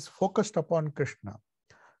is focused upon Krishna.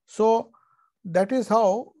 So that is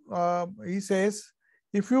how he says,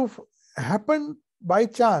 if you happen by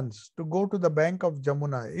chance to go to the bank of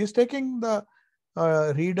Jamuna, he's taking the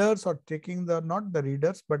readers, or taking the, not the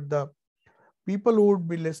readers, but the people who would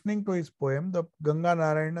be listening to his poem. The Ganga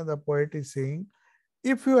Narayana, the poet, is saying,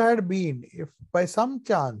 if you had been, if by some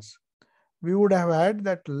chance we would have had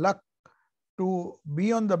that luck to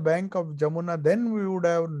be on the bank of Jamuna, then we would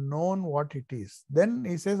have known what it is. Then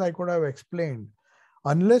he says, I could have explained.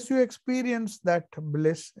 Unless you experience that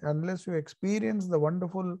bliss, unless you experience the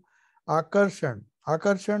wonderful akarshan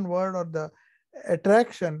word or the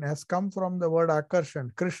attraction has come from the word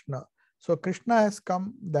akarshan, Krishna. So Krishna has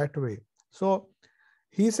come that way. So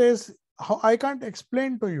he says, I can't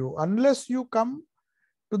explain to you unless you come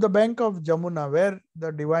to the bank of Jamuna where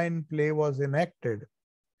the divine play was enacted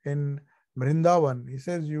in Vrindavan. He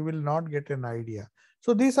says, you will not get an idea.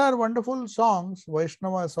 So these are wonderful songs,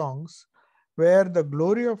 Vaishnava songs, where the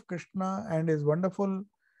glory of Krishna and his wonderful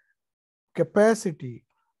capacity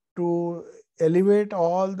to elevate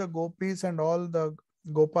all the gopis and all the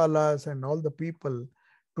gopalas and all the people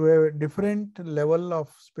to a different level of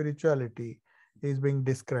spirituality is being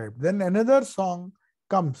described. Then another song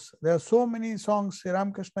comes. There are so many songs. Sri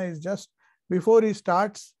Ramakrishna is just, before he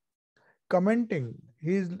starts commenting,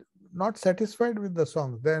 he is not satisfied with the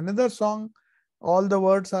song. Then another song, all the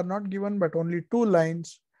words are not given, but only 2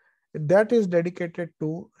 lines. That is dedicated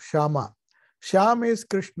to Shama. Sham is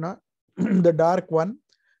Krishna, the dark one.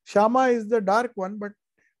 Shama is the dark one, but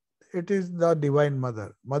it is the divine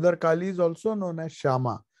mother. Mother Kali is also known as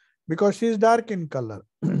Shama because she is dark in color.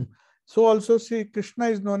 So also see, Krishna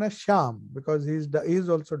is known as Sham because he is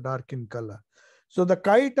also dark in color. So the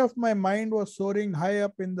kite of my mind was soaring high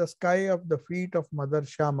up in the sky of the feet of Mother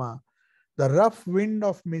Shama. The rough wind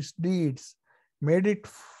of misdeeds made it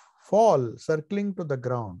fall, circling to the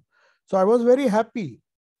ground. So I was very happy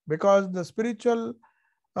because the spiritual,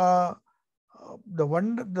 the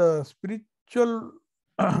spiritual,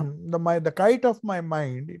 the kite of my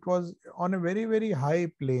mind, it was on a very, very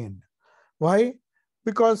high plane. Why?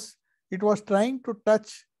 Because it was trying to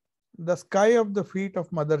touch the sky of the feet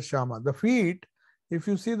of Mother Shama. The feet, if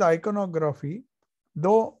you see the iconography,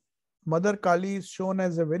 though Mother Kali is shown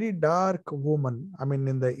as a very dark woman, I mean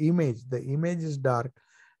in the image is dark,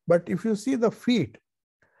 but if you see the feet,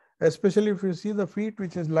 especially if you see the feet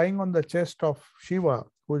which is lying on the chest of Shiva,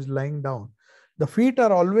 who is lying down, the feet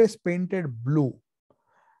are always painted blue.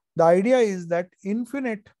 The idea is that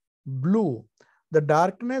infinite blue, the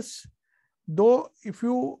darkness, though if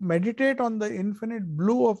you meditate on the infinite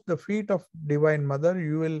blue of the feet of Divine Mother,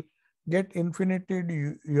 you will get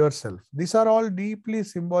infinity yourself. These are all deeply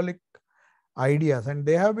symbolic ideas and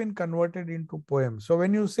they have been converted into poems. So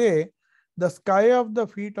when you say the sky of the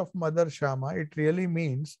feet of Mother Shama, it really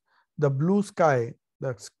means the blue sky.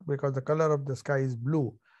 That's because the color of the sky is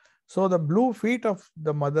blue. So the blue feet of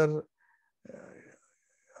the Mother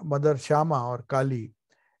Shama or Kali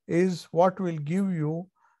is what will give you,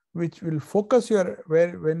 which will focus your,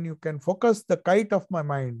 when you can focus the kite of my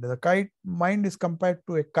mind. The kite mind is compared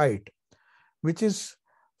to a kite, which is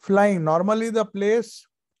flying. Normally the place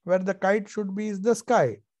where the kite should be is the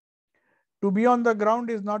sky. To be on the ground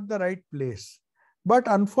is not the right place. But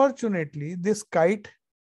unfortunately, this kite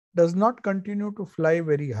does not continue to fly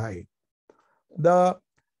very high. The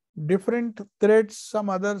different threads, some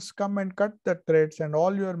others come and cut the threads, and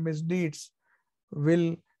all your misdeeds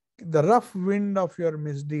will, the rough wind of your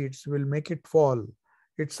misdeeds will make it fall.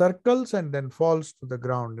 It circles and then falls to the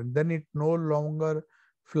ground, and then it no longer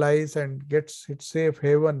flies and gets its safe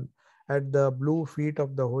haven at the blue feet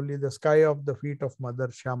of the holy, the sky of the feet of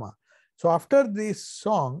Mother Shama. So after this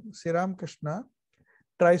song, Sri Ramakrishna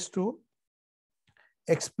tries to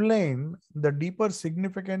explain the deeper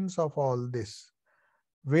significance of all this.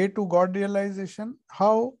 Way to God realization,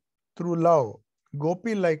 how? Through love,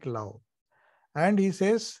 gopi-like love. And he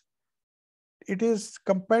says, it is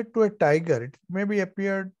compared to a tiger. It maybe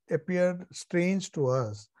appear strange to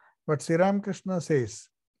us, but Sri Ramakrishna says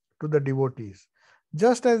to the devotees,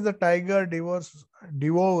 just as the tiger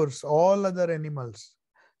devours all other animals,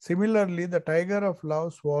 similarly the tiger of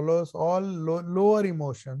love swallows all lower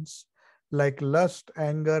emotions like lust,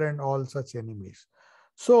 anger, and all such enemies.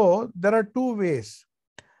 So there are 2 ways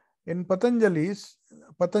in Patanjali's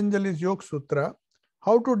Yoga Sutra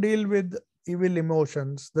how to deal with evil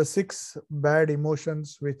emotions, the 6 bad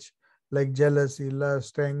emotions, which like jealousy,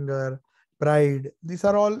 lust, anger, pride. These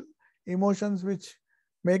are all emotions which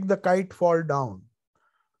make the kite fall down.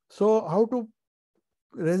 So how to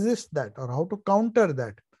resist that or how to counter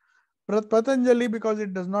that? Patanjali, because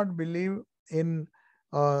it does not believe in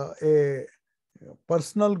a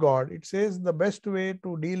personal God, it says the best way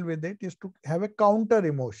to deal with it is to have a counter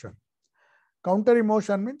emotion. Counter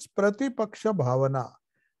emotion means pratipaksha bhavana.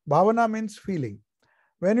 Bhavana means feeling.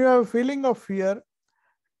 When you have a feeling of fear,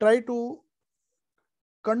 try to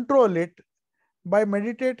control it by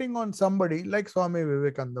meditating on somebody like Swami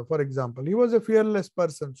Vivekananda, for example. He was a fearless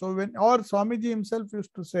person. So or Swamiji himself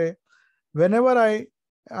used to say, whenever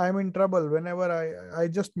I'm in trouble, whenever I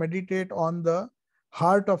just meditate on the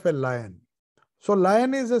heart of a lion. So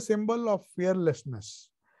lion is a symbol of fearlessness.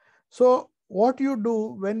 So what you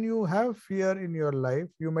do when you have fear in your life,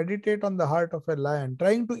 you meditate on the heart of a lion,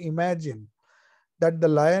 trying to imagine that the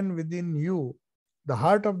lion within you, the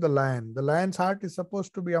heart of the lion's heart is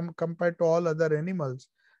supposed to be compared to all other animals.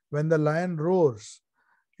 When the lion roars,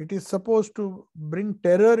 it is supposed to bring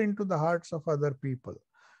terror into the hearts of other people.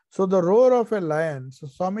 So the roar of a lion, so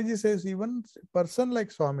Swamiji says, even a person like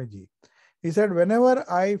Swamiji, he said, whenever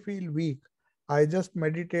I feel weak, I just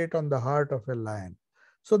meditate on the heart of a lion.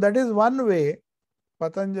 So that is one way,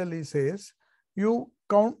 Patanjali says, you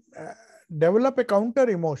develop a counter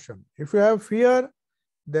emotion. If you have fear,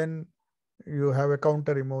 then you have a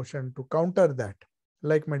counter emotion to counter that,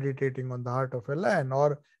 like meditating on the heart of a lion,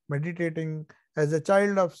 or meditating as a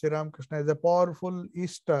child of Sri Ramakrishna, as a powerful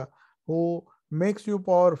Ishta who makes you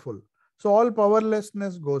powerful. So all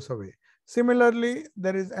powerlessness goes away. Similarly,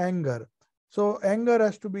 there is anger. So anger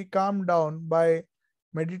has to be calmed down by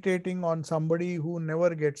meditating on somebody who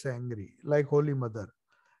never gets angry, like Holy Mother.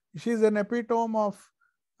 She is an epitome of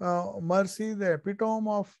mercy, the epitome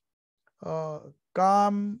of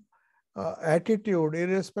calm attitude,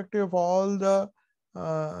 irrespective of all the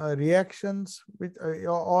reactions, which,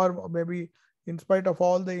 or maybe in spite of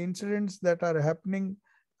all the incidents that are happening,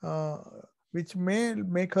 which may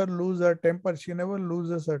make her lose her temper. She never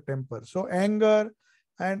loses her temper. So anger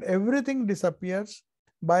and everything disappears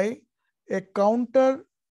by a counter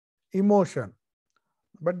emotion.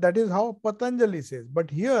 But that is how Patanjali says.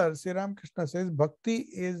 But here Sri Ramakrishna says bhakti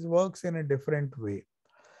works in a different way.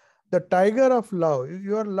 The tiger of love,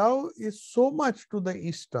 your love is so much to the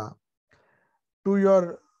Ishta,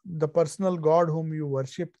 to the personal God whom you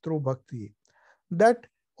worship through bhakti, that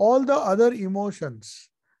all the other emotions,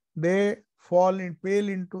 they pale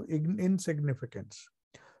into insignificance.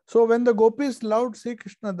 So when the gopis loved Sri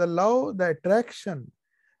Krishna, the love, the attraction,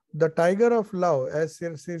 the tiger of love, as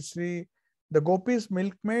the gopis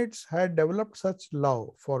milkmaids had developed such love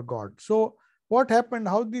for God. So what happened?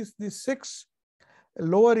 How these six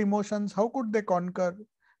lower emotions, how could they conquer?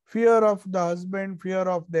 Fear of the husband, fear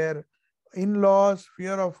of their in-laws,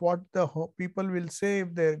 fear of what the people will say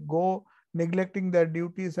if they go neglecting their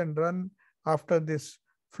duties and run after this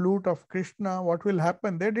flute of Krishna. What will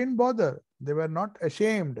happen? They didn't bother. They were not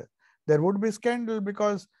ashamed. There would be scandal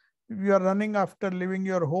because you are running after leaving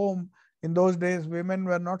your home. In those days, women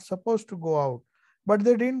were not supposed to go out. But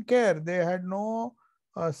they didn't care. They had no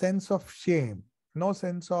sense of shame, no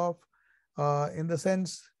sense of, in the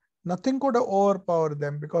sense, nothing could overpower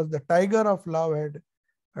them, because the tiger of love had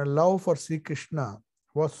a love for Sri Krishna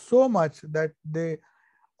was so much that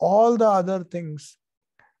all the other things,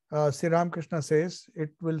 Sri Ramakrishna says,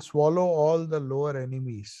 it will swallow all the lower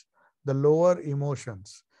enemies, the lower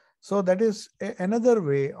emotions. So that is another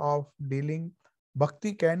way of dealing.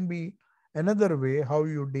 Bhakti can be another way how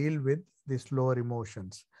you deal with these lower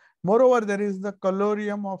emotions. Moreover, there is the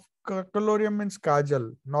colorium means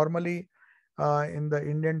kajal. Normally, in the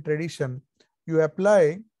Indian tradition, you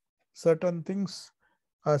apply certain things,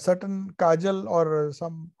 certain kajal or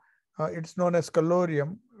some, it's known as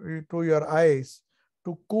colorium, to your eyes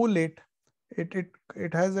to cool it.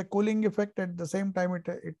 It has a cooling effect. At the same time,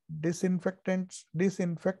 it disinfects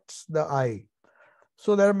the eye.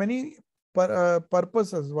 So there are many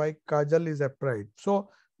purposes why kajal is applied. So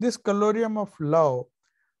this colorium of love,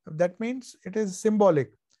 that means it is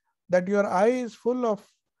symbolic that your eye is full of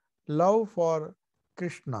love for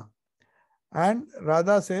Krishna. And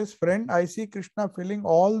Radha says, friend, I see Krishna filling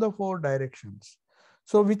all the four directions.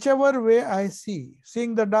 So whichever way I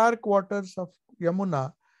seeing the dark waters of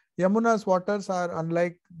Yamuna, Yamuna's waters are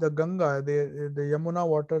unlike the Ganga. The Yamuna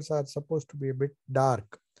waters are supposed to be a bit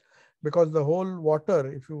dark, because the whole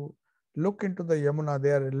water, if you look into the Yamuna,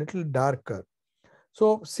 they are a little darker.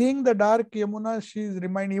 So seeing the dark Yamuna, she is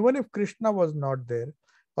reminded, even if Krishna was not there,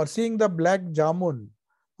 or seeing the black jamun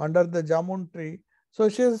under the jamun tree. So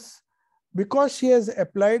because she has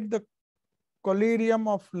applied the collyrium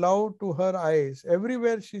of love to her eyes,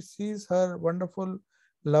 everywhere she sees her wonderful,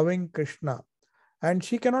 loving Krishna. And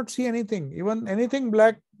she cannot see anything, even anything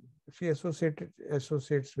black, she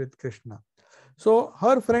associates with Krishna. So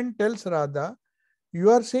her friend tells Radha, you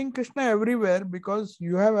are seeing Krishna everywhere because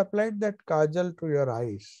you have applied that kajal to your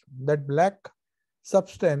eyes, that black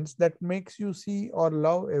substance that makes you see or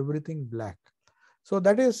love everything black. So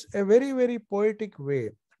that is a very, very poetic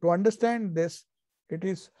way to understand this. It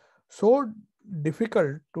is so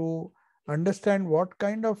difficult to understand what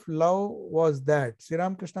kind of love was that, Sri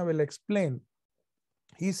Ramakrishna will explain.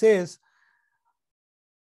 He says,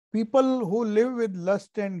 people who live with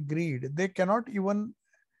lust and greed, they cannot even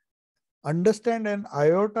understand an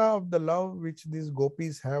iota of the love which these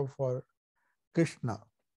gopis have for Krishna.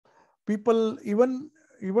 People, even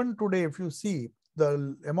today, if you see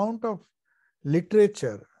the amount of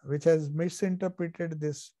literature which has misinterpreted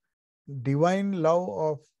this divine love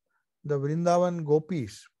of the Vrindavan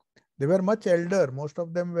gopis, they were much elder. Most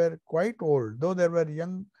of them were quite old, though there were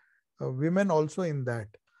young women also in that.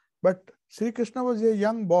 But Sri Krishna was a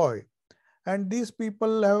young boy. And these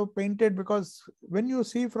people have painted, because when you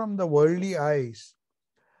see from the worldly eyes,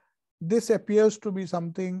 this appears to be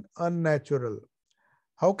something unnatural.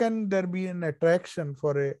 How can there be an attraction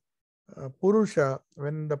for a Purusha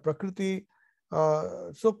when the Prakriti,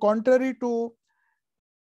 so contrary to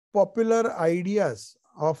popular ideas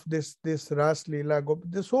of this Ras Leela,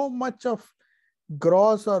 there's so much of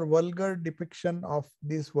gross or vulgar depiction of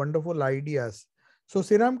these wonderful ideas. So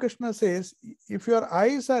Sri Ramakrishna says, if your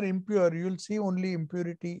eyes are impure, you'll see only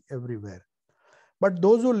impurity everywhere. But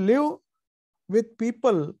those who live with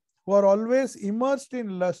people who are always immersed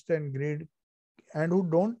in lust and greed and who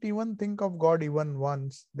don't even think of God even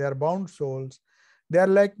once, they are bound souls. They are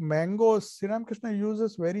like mangoes. Sri Ramakrishna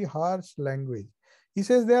uses very harsh language. He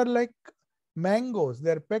says they are like mangoes.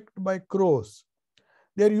 They are pecked by crows.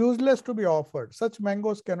 They are useless to be offered. Such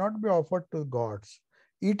mangoes cannot be offered to gods.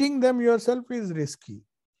 Eating them yourself is risky.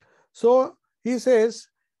 So he says,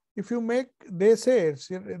 if you make, they say,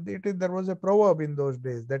 there was a proverb in those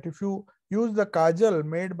days that if you use the kajal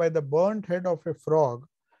made by the burnt head of a frog,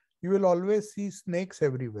 you will always see snakes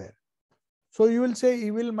everywhere. So you will say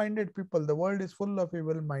evil-minded people. The world is full of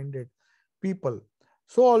evil-minded people.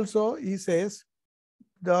 So also he says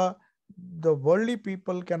the worldly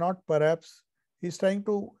people cannot, perhaps, he's trying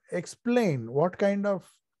to explain what kind of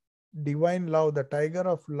divine love, the tiger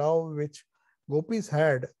of love which gopis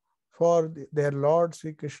had for their Lord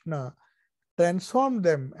Sri Krishna, transformed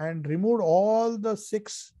them and removed all the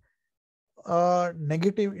 6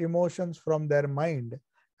 negative emotions from their mind,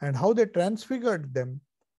 and how they transfigured them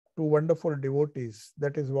to wonderful devotees.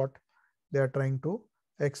 That is what they are trying to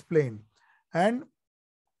explain. And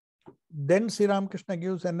then Sri Ramakrishna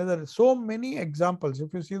gives another, so many examples.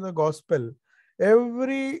 If you see the gospel,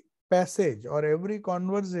 every passage or every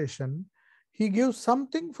conversation, he gives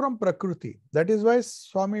something from Prakriti. That is why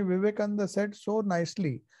Swami Vivekananda said so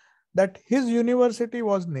nicely that his university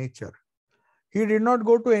was nature. He did not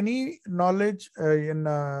go to any knowledge in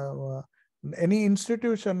any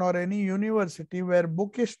institution or any university where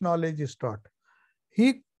bookish knowledge is taught.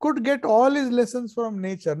 He could get all his lessons from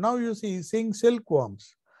nature. Now you see, he's seeing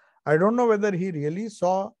silkworms. I don't know whether he really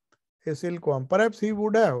saw a silkworm. Perhaps he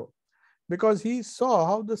would have, because he saw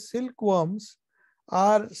how the silkworms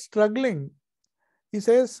are struggling. He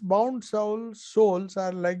says, bound souls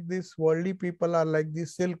are like this, worldly people are like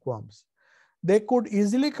these silkworms. They could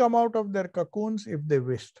easily come out of their cocoons if they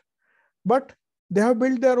wished. But they have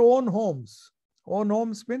built their own homes. Own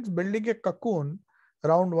homes means building a cocoon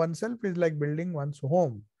around oneself is like building one's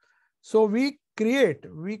home. So we create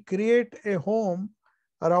a home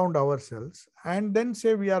around ourselves and then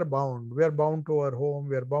say we are bound. We are bound to our home,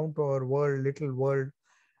 we are bound to our world, little world.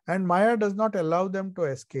 And Maya does not allow them to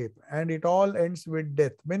escape. And it all ends with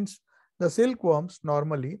death. Means the silkworms,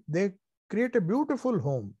 normally, they create a beautiful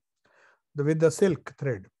home with the silk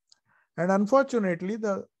thread. And unfortunately,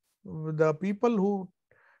 the people who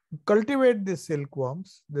cultivate these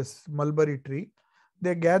silkworms, this mulberry tree,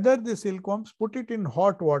 they gather the silkworms, put it in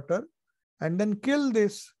hot water, and then kill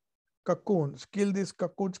these cocoons, kill these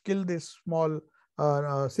small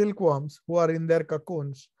silkworms who are in their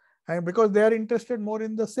cocoons. And because they are interested more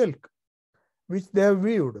in the silk, which they have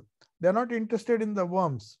weaved, they are not interested in the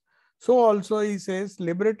worms. So also he says,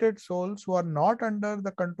 liberated souls who are not under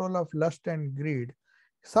the control of lust and greed,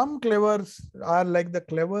 some clevers are like the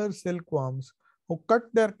clever silkworms who cut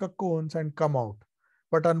their cocoons and come out.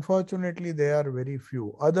 But unfortunately, they are very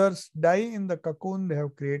few. Others die in the cocoon they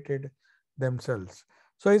have created themselves.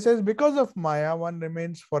 So he says, because of Maya, one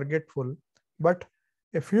remains forgetful, but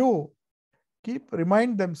a few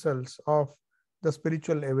remind themselves of the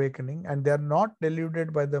spiritual awakening, and they are not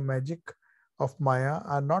deluded by the magic of Maya,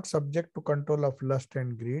 are not subject to control of lust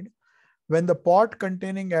and greed. When the pot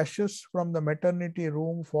containing ashes from the maternity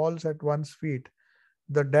room falls at one's feet,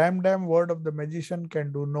 the damn word of the magician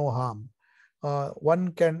can do no harm.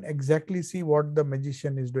 One can exactly see what the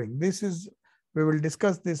magician is doing. We will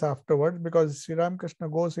discuss this afterwards, because Sri Ramakrishna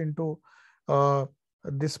goes into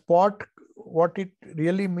this pot. What it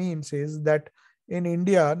really means is that in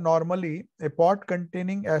India, normally a pot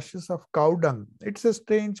containing ashes of cow dung. It's a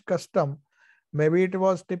strange custom. Maybe it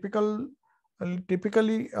was typical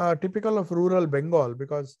of rural Bengal,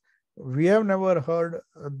 because we have never heard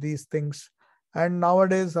these things. And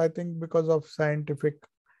nowadays, I think because of scientific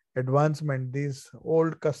advancement, these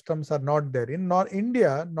old customs are not there. In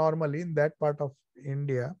India, normally in that part of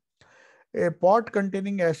India, a pot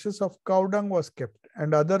containing ashes of cow dung was kept,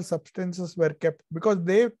 and other substances were kept because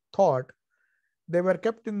they thought they were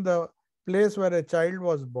kept in the place where a child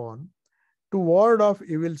was born to ward off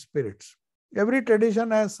evil spirits. Every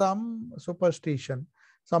tradition has some superstition.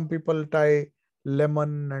 Some people tie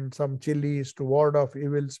lemon and some chilies to ward off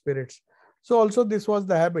evil spirits. So also this was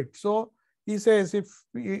the habit. So he says, if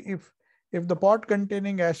the pot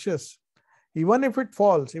containing ashes, even if it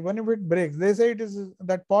falls, even if it breaks, they say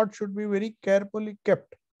that pot should be very carefully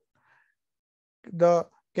kept.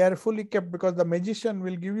 Carefully kept, because the magician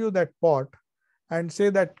will give you that pot and say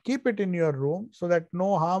that keep it in your room so that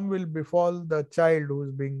no harm will befall the child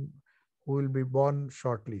who will be born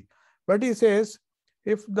shortly. But he says,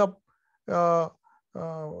 if the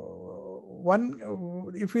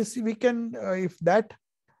if that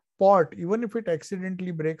pot, even if it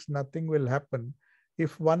accidentally breaks, nothing will happen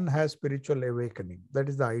if one has spiritual awakening. That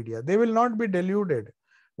is the idea. They will not be deluded.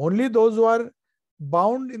 Only those who are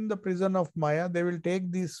bound in the prison of Maya, they will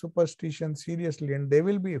take these superstitions seriously and they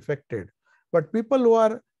will be affected. But people who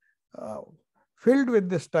are filled with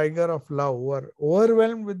this tiger of love, who are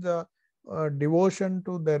overwhelmed with the devotion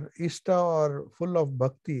to their Ishta or full of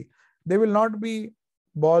bhakti, they will not be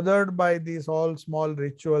bothered by these all small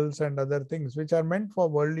rituals and other things which are meant for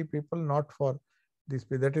worldly people, not for these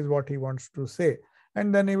people. That is what he wants to say.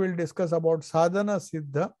 And then he will discuss about sadhana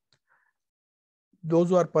siddha, those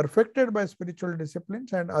who are perfected by spiritual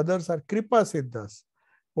disciplines, and others are kripa siddhas,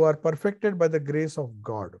 who are perfected by the grace of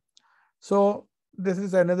God. So this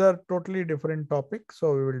is another totally different topic.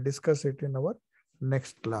 So we will discuss it in our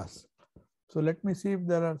next class. So let me see if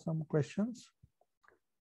there are some questions.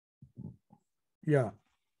 Yeah.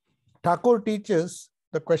 Thakur teaches,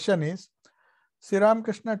 the question is, Sri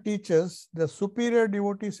Ramakrishna teaches, the superior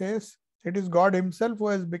devotee says, it is God himself who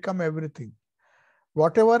has become everything.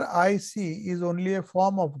 Whatever I see is only a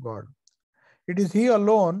form of God. It is he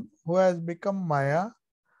alone who has become Maya,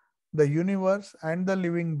 the universe and the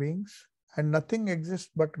living beings, and nothing exists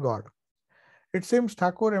but God. It seems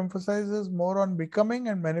Thakur emphasizes more on becoming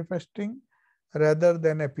and manifesting rather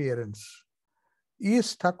than appearance.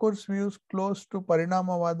 Is Thakur's views close to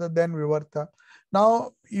Parinamavada than Vivarta?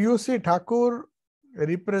 Now, you see, Thakur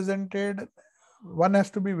represented, one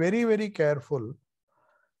has to be very, very careful.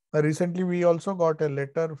 Recently, we also got a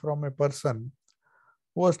letter from a person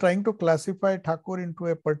who was trying to classify Thakur into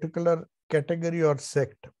a particular category or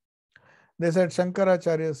sect. They said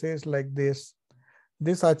Shankaracharya says like this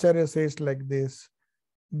Acharya says like this.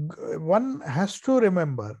 One has to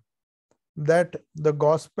remember that the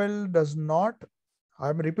gospel does not,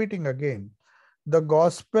 I'm repeating again, the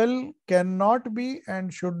gospel cannot be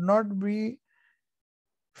and should not be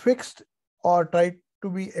fixed or tried to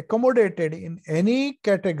be accommodated in any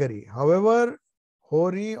category, however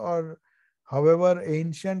hoary or however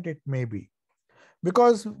ancient it may be.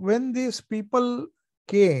 Because when these people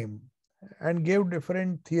came and gave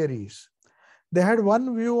different theories, they had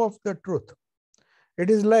one view of the truth. It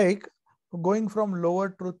is like going from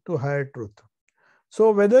lower truth to higher truth.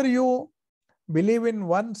 So whether you believe in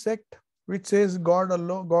one sect which says God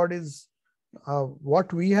alone, God is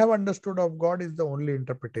what we have understood of God is the only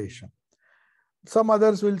interpretation. Some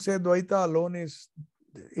others will say Dvaita alone is,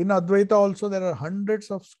 in Advaita also there are hundreds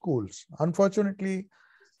of schools. Unfortunately,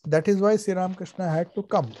 that is why Sri Ramakrishna had to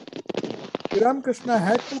come. Sri Ramakrishna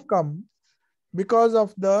had to come because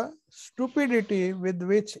of the stupidity with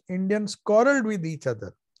which Indians quarreled with each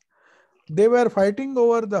other. They were fighting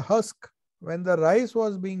over the husk when the rice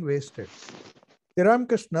was being wasted. Sri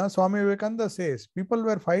Ramakrishna, Swami Vivekananda says, people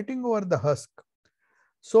were fighting over the husk.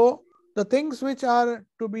 So the things which are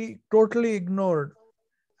to be totally ignored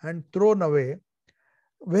and thrown away,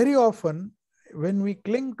 very often when we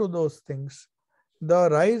cling to those things, the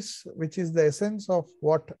rice, which is the essence of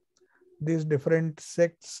what these different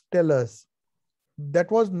sects tell us,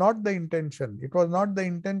 that was not the intention. It was not the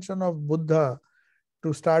intention of Buddha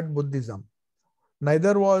to start Buddhism.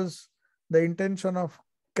 Neither was the intention of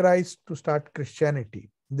Christ to start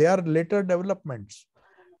Christianity. They are later developments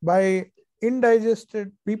by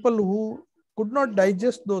indigested people who could not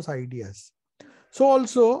digest those ideas. So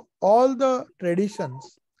also all the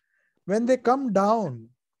traditions, when they come down,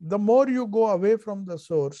 the more you go away from the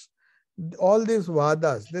source, all these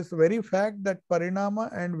vadas, this very fact that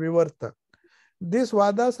Parinama and Vivarta, these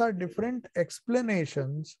Vadas are different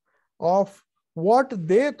explanations of what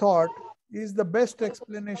they thought is the best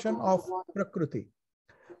explanation of Prakriti.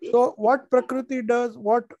 So what Prakriti does,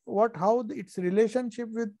 how its relationship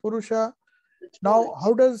with Purusha. Now,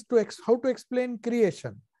 how to explain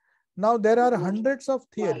creation? Now there are hundreds of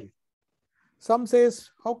theories. Some says,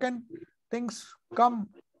 how can things come?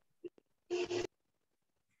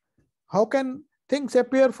 How can things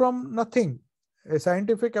appear from nothing? A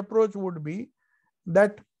scientific approach would be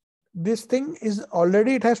that this thing is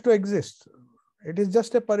already, it has to exist. It is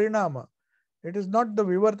just a parinama. It is not the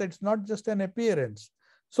vivarta, it's not just an appearance.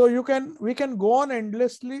 So we can go on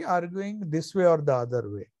endlessly arguing this way or the other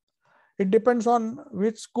way. It depends on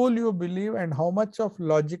which school you believe and how much of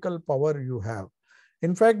logical power you have.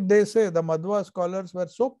 In fact, they say the Madhva scholars were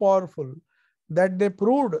so powerful that they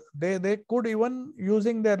proved, they could, even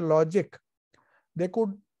using their logic, they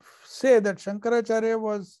could say that Shankaracharya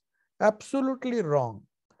was absolutely wrong.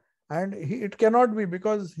 And it cannot be,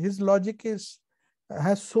 because his logic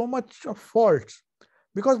has so much of faults.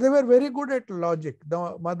 Because they were very good at logic.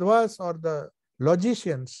 The Madhvas, or the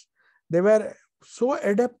logicians, they were so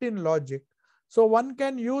adept in logic. So one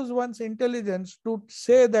can use one's intelligence to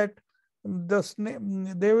say that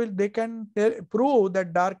they can prove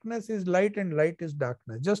that darkness is light and light is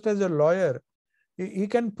darkness. Just as a lawyer, he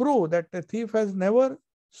can prove that a thief has never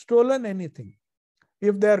stolen anything,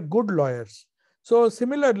 if they are good lawyers. So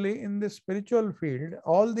similarly, in the spiritual field,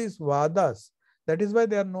 all these Vadas, that is why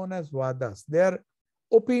they are known as Vadas. They are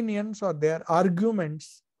opinions, or their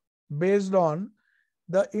arguments based on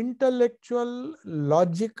the intellectual,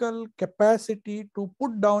 logical capacity to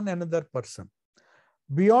put down another person.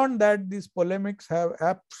 Beyond that, these polemics have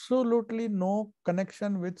absolutely no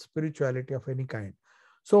connection with spirituality of any kind.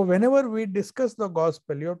 So whenever we discuss the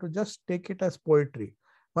gospel, you have to just take it as poetry.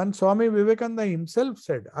 When Swami Vivekananda himself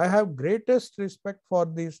said, I have greatest respect for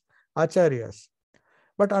these acharyas.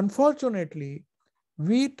 But unfortunately,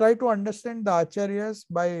 we try to understand the acharyas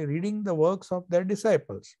by reading the works of their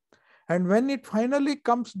disciples. And when it finally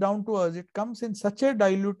comes down to us, it comes in such a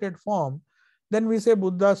diluted form, then we say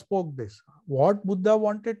Buddha spoke this. What Buddha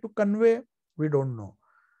wanted to convey, we don't know.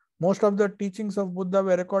 Most of the teachings of Buddha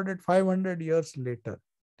were recorded 500 years later.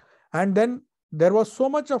 And then there was so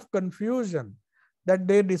much of confusion that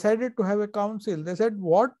they decided to have a council. They said,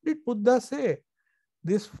 what did Buddha say?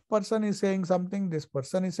 This person is saying something, this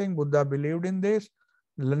person is saying Buddha believed in this.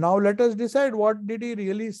 Now let us decide, what did he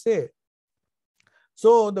really say?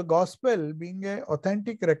 So the gospel being an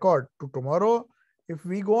authentic record, to tomorrow, if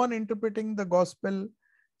we go on interpreting the gospel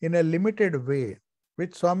in a limited way,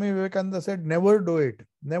 which Swami Vivekananda said, never do it.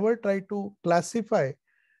 Never try to classify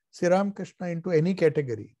Sri Ramakrishna into any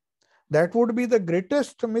category. That would be the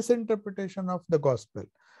greatest misinterpretation of the gospel.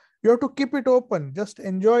 You have to keep it open. Just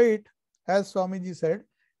enjoy it. As Swamiji said,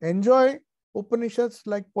 enjoy Upanishads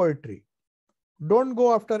like poetry. Don't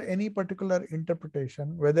go after any particular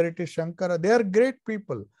interpretation, whether it is Shankara. They are great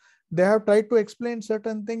people. They have tried to explain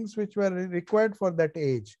certain things which were required for that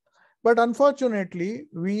age. But unfortunately,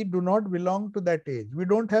 we do not belong to that age. We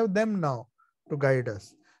don't have them now to guide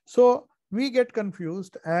us. So we get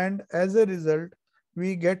confused, and as a result,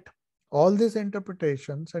 we get all these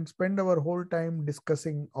interpretations and spend our whole time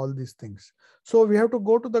discussing all these things. So we have to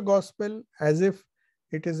go to the gospel as if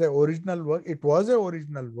it is an original work. It was an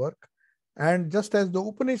original work. And just as the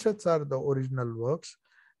Upanishads are the original works,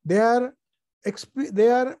 they are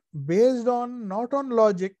based on, not on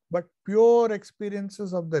logic, but pure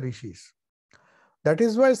experiences of the rishis. That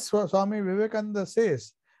is why Swami Vivekananda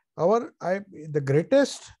says, the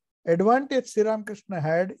greatest advantage Sri Ramakrishna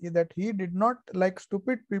had is that he did not like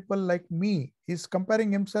stupid people like me. He's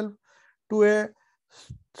comparing himself to a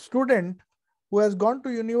student who has gone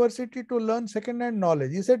to university to learn second-hand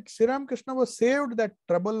knowledge. He said Sri Ramakrishna was saved that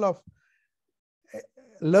trouble of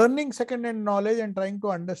learning second-hand knowledge and trying to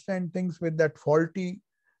understand things with that faulty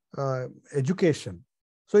education.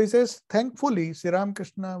 So he says, thankfully, Sri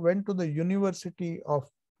Ramakrishna went to the university of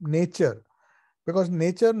nature, because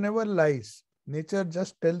nature never lies. Nature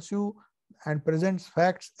just tells you and presents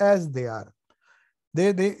facts as they are.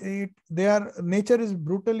 Nature is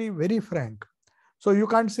brutally very frank. So you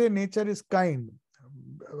can't say nature is kind.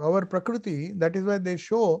 Our Prakriti, that is why they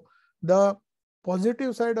show the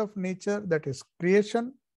positive side of nature, that is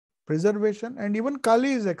creation, preservation, and even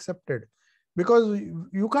Kali is accepted. Because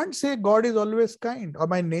you can't say God is always kind or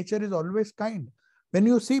my nature is always kind. When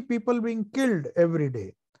you see people being killed every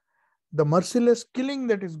day, the merciless killing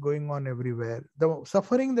that is going on everywhere, the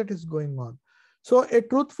suffering that is going on. So a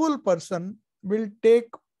truthful person will take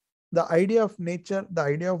the idea of nature, the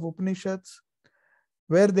idea of Upanishads,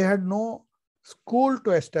 where they had no school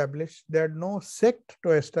to establish. They had no sect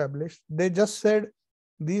to establish. They just said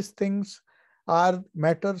these things are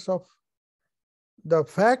matters of the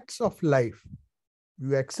facts of life.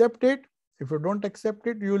 You accept it. If you don't accept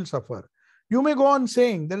it, you will suffer. You may go on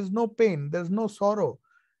saying there is no pain, there is no sorrow.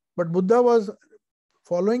 But Buddha was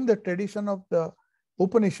following the tradition of the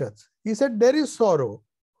Upanishads. He said there is sorrow.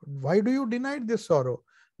 Why do you deny this sorrow?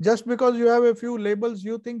 Just because you have a few labels,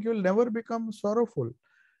 you think you will never become sorrowful.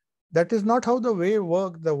 That is not how the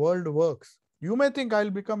world works. You may think I'll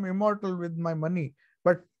become immortal with my money,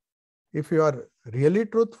 but if you are really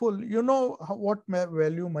truthful, you know what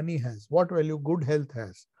value money has, what value good health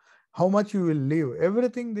has, how much you will live.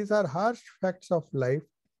 Everything, these are harsh facts of life,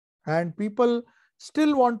 and people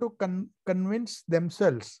still want to convince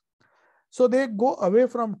themselves. So they go away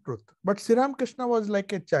from truth. But Sri Ramakrishna was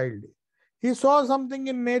like a child. He saw something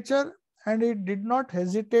in nature and he did not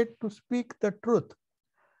hesitate to speak the truth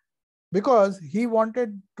because he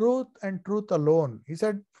wanted truth and truth alone. He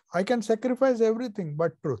said, I can sacrifice everything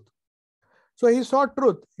but truth. So he saw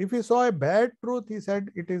truth. If he saw a bad truth, he said,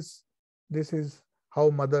 this is how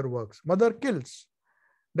mother works. Mother kills,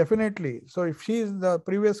 definitely. So if she is, the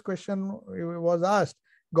previous question was asked,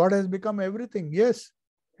 God has become everything. Yes,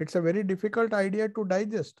 it's a very difficult idea to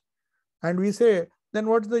digest. And we say, then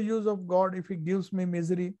what's the use of God if he gives me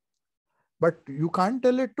misery? But you can't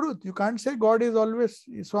tell a truth. You can't say God is always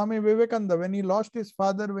Swami Vivekananda. When he lost his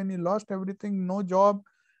father, when he lost everything, no job,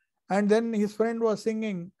 and then his friend was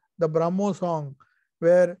singing the Brahmo song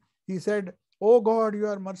where he said, oh God, you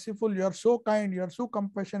are merciful, you are so kind, you are so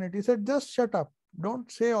compassionate. He said, just shut up. Don't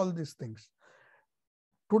say all these things.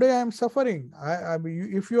 Today I am suffering.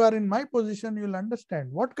 If you are in my position, you'll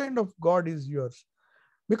understand what kind of God is yours.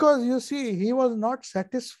 Because you see, he was not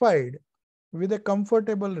satisfied with a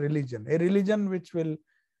comfortable religion, a religion which will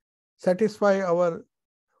satisfy our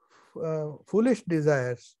foolish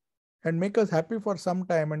desires and make us happy for some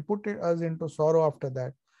time and put us into sorrow after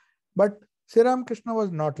that. But Sri Ramakrishna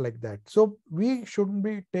was not like that. So we shouldn't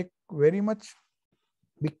be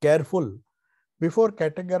careful before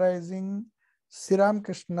categorizing Sri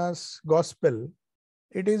Ramakrishna's gospel.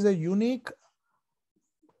 It is a unique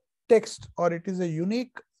text, or it is a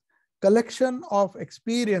unique collection of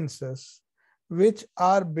experiences which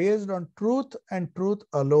are based on truth and truth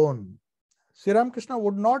alone. Sri Ramakrishna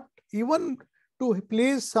would not, even to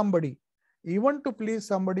please somebody, he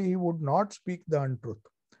would not speak the untruth.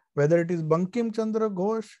 Whether it is Bankim Chandra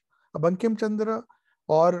Ghosh, Bankim Chandra,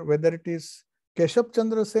 or whether it is Keshav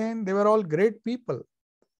Chandra Sen, they were all great people.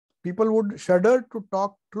 People would shudder to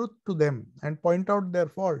talk truth to them and point out their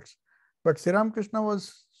faults. But Sri Ramakrishna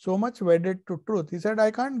was so much wedded to truth. He said,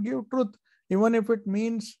 I can't give truth, even if it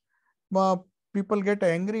means people get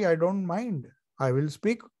angry, I don't mind. I will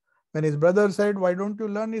speak. When his brother said, why don't you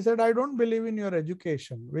learn? He said, I don't believe in your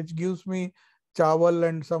education, which gives me chawal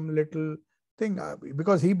and some little thing,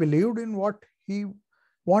 because he believed in what he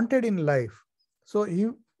wanted in life. So he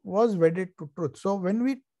was wedded to truth. So when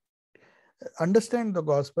we understand the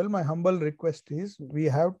gospel, my humble request is we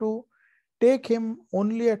have to take him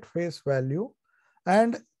only at face value,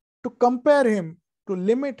 and to compare him, to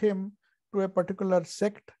limit him to a particular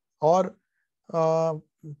sect or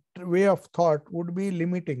way of thought would be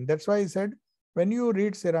limiting. That's why he said, when you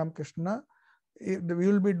read Sri Ramakrishna, we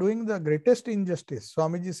will be doing the greatest injustice.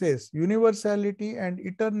 Swamiji says, universality and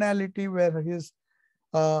eternality were his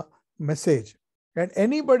message. And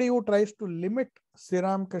anybody who tries to limit Sri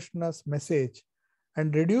Ramakrishna's message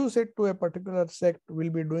and reduce it to a particular sect will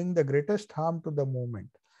be doing the greatest harm to the movement.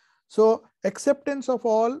 So acceptance of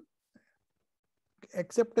all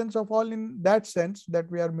in that sense, that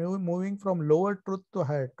we are moving from lower truth to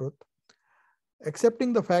higher truth,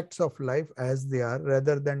 accepting the facts of life as they are,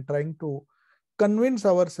 rather than trying to convince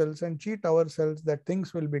ourselves and cheat ourselves that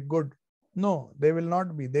things will be good. No, they will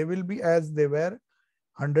not be. They will be as they were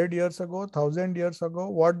 100 years ago, 1000 years ago.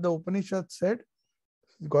 What the Upanishad said,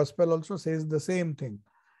 the gospel also says the same thing.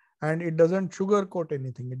 And it doesn't sugarcoat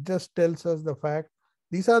anything. It just tells us the fact.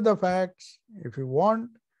 These are the facts. If you want,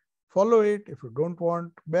 follow it. If you don't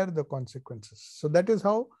want, bear the consequences. So that is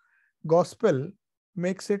how gospel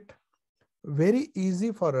makes it very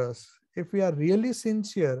easy for us if we are really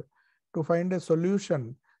sincere to find a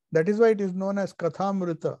solution. That is why it is known as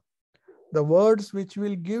Kathamrita, the words which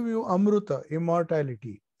will give you Amruta,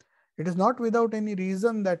 immortality. It is not without any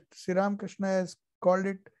reason that Sri Ramakrishna has called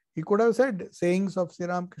it. He could have said sayings of Sri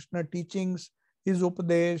Ramakrishna, teachings, his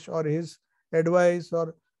Upadesh or his advice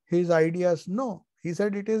or his ideas. No, he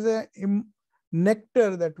said it is a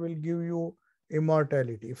nectar that will give you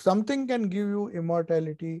immortality. If something can give you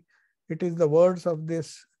immortality, it is the words of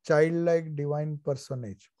this childlike divine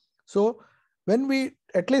personage. So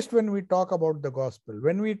at least when we talk about the gospel,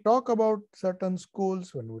 when we talk about certain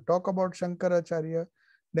schools, when we talk about Shankaracharya,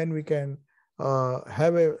 then we can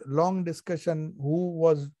have a long discussion who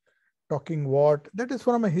was talking what. That is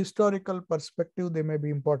from a historical perspective, they may be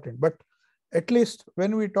important. But at least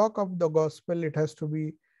when we talk of the gospel, it has to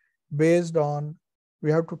be based on,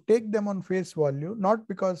 we have to take them on face value, not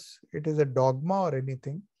because it is a dogma or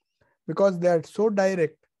anything, because they are so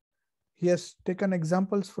direct. He has taken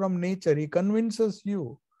examples from nature. He convinces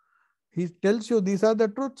you. He tells you these are the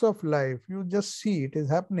truths of life. You just see it is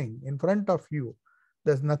happening in front of you.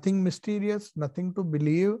 There's nothing mysterious, nothing to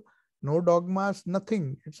believe, no dogmas,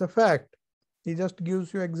 nothing. It's a fact. He just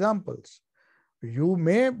gives you examples. You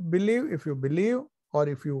may believe. If you believe or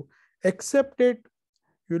if you accept it,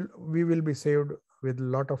 we will be saved with a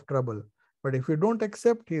lot of trouble. But if you don't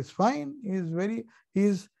accept, he is fine. He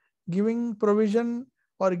is giving provision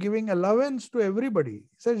or giving allowance to everybody.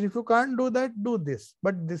 He says, if you can't do that, do this.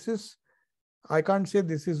 But this is, I can't say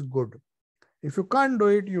this is good. If you can't do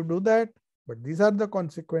it, you do that. But these are the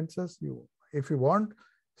consequences. If you want,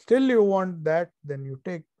 still you want that, then you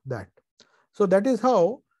take that. So that is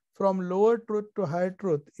how from lower truth to higher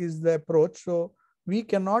truth is the approach. So we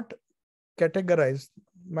cannot categorize.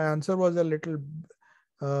 My answer was a little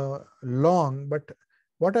long, but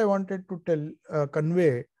what I wanted to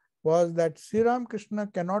convey was that Sri Ramakrishna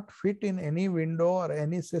cannot fit in any window or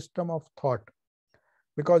any system of thought,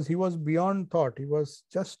 because he was beyond thought. He was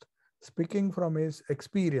just speaking from his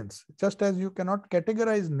experience. Just as you cannot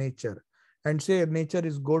categorize nature and say nature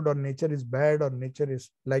is good or nature is bad or nature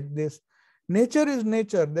is like this. Nature is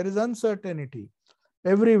nature. There is uncertainty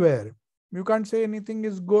everywhere. You can't say anything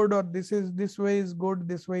is good or this way is good,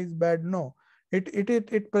 this way is bad. No,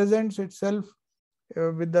 it presents itself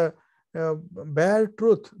with the bare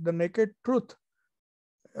truth, the naked truth,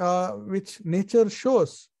 which nature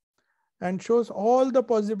shows, and shows all the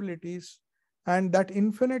possibilities and that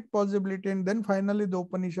infinite possibility. And then finally the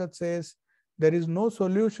Upanishad says there is no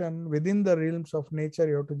solution within the realms of nature.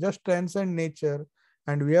 You have to just transcend nature.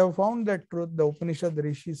 And we have found that truth. The Upanishad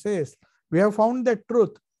Rishi says, we have found that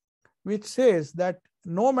truth, which says that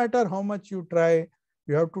no matter how much you try,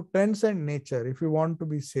 you have to transcend nature if you want to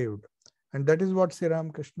be saved. And that is what Sri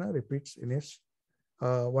Ramakrishna repeats in his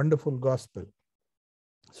wonderful gospel.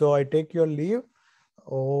 So I take your leave.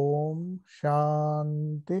 Om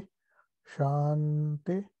Shanti,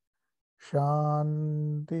 Shanti,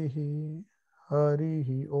 Shanti,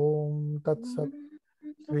 Harihi Om Tat Sat.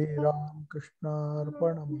 Sri Ramakrishna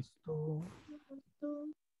Arpanamastu.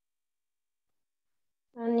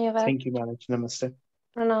 Thank you, Maharaj. Namaste.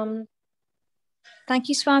 Pranam. Thank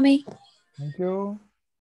you, Swami. Thank you.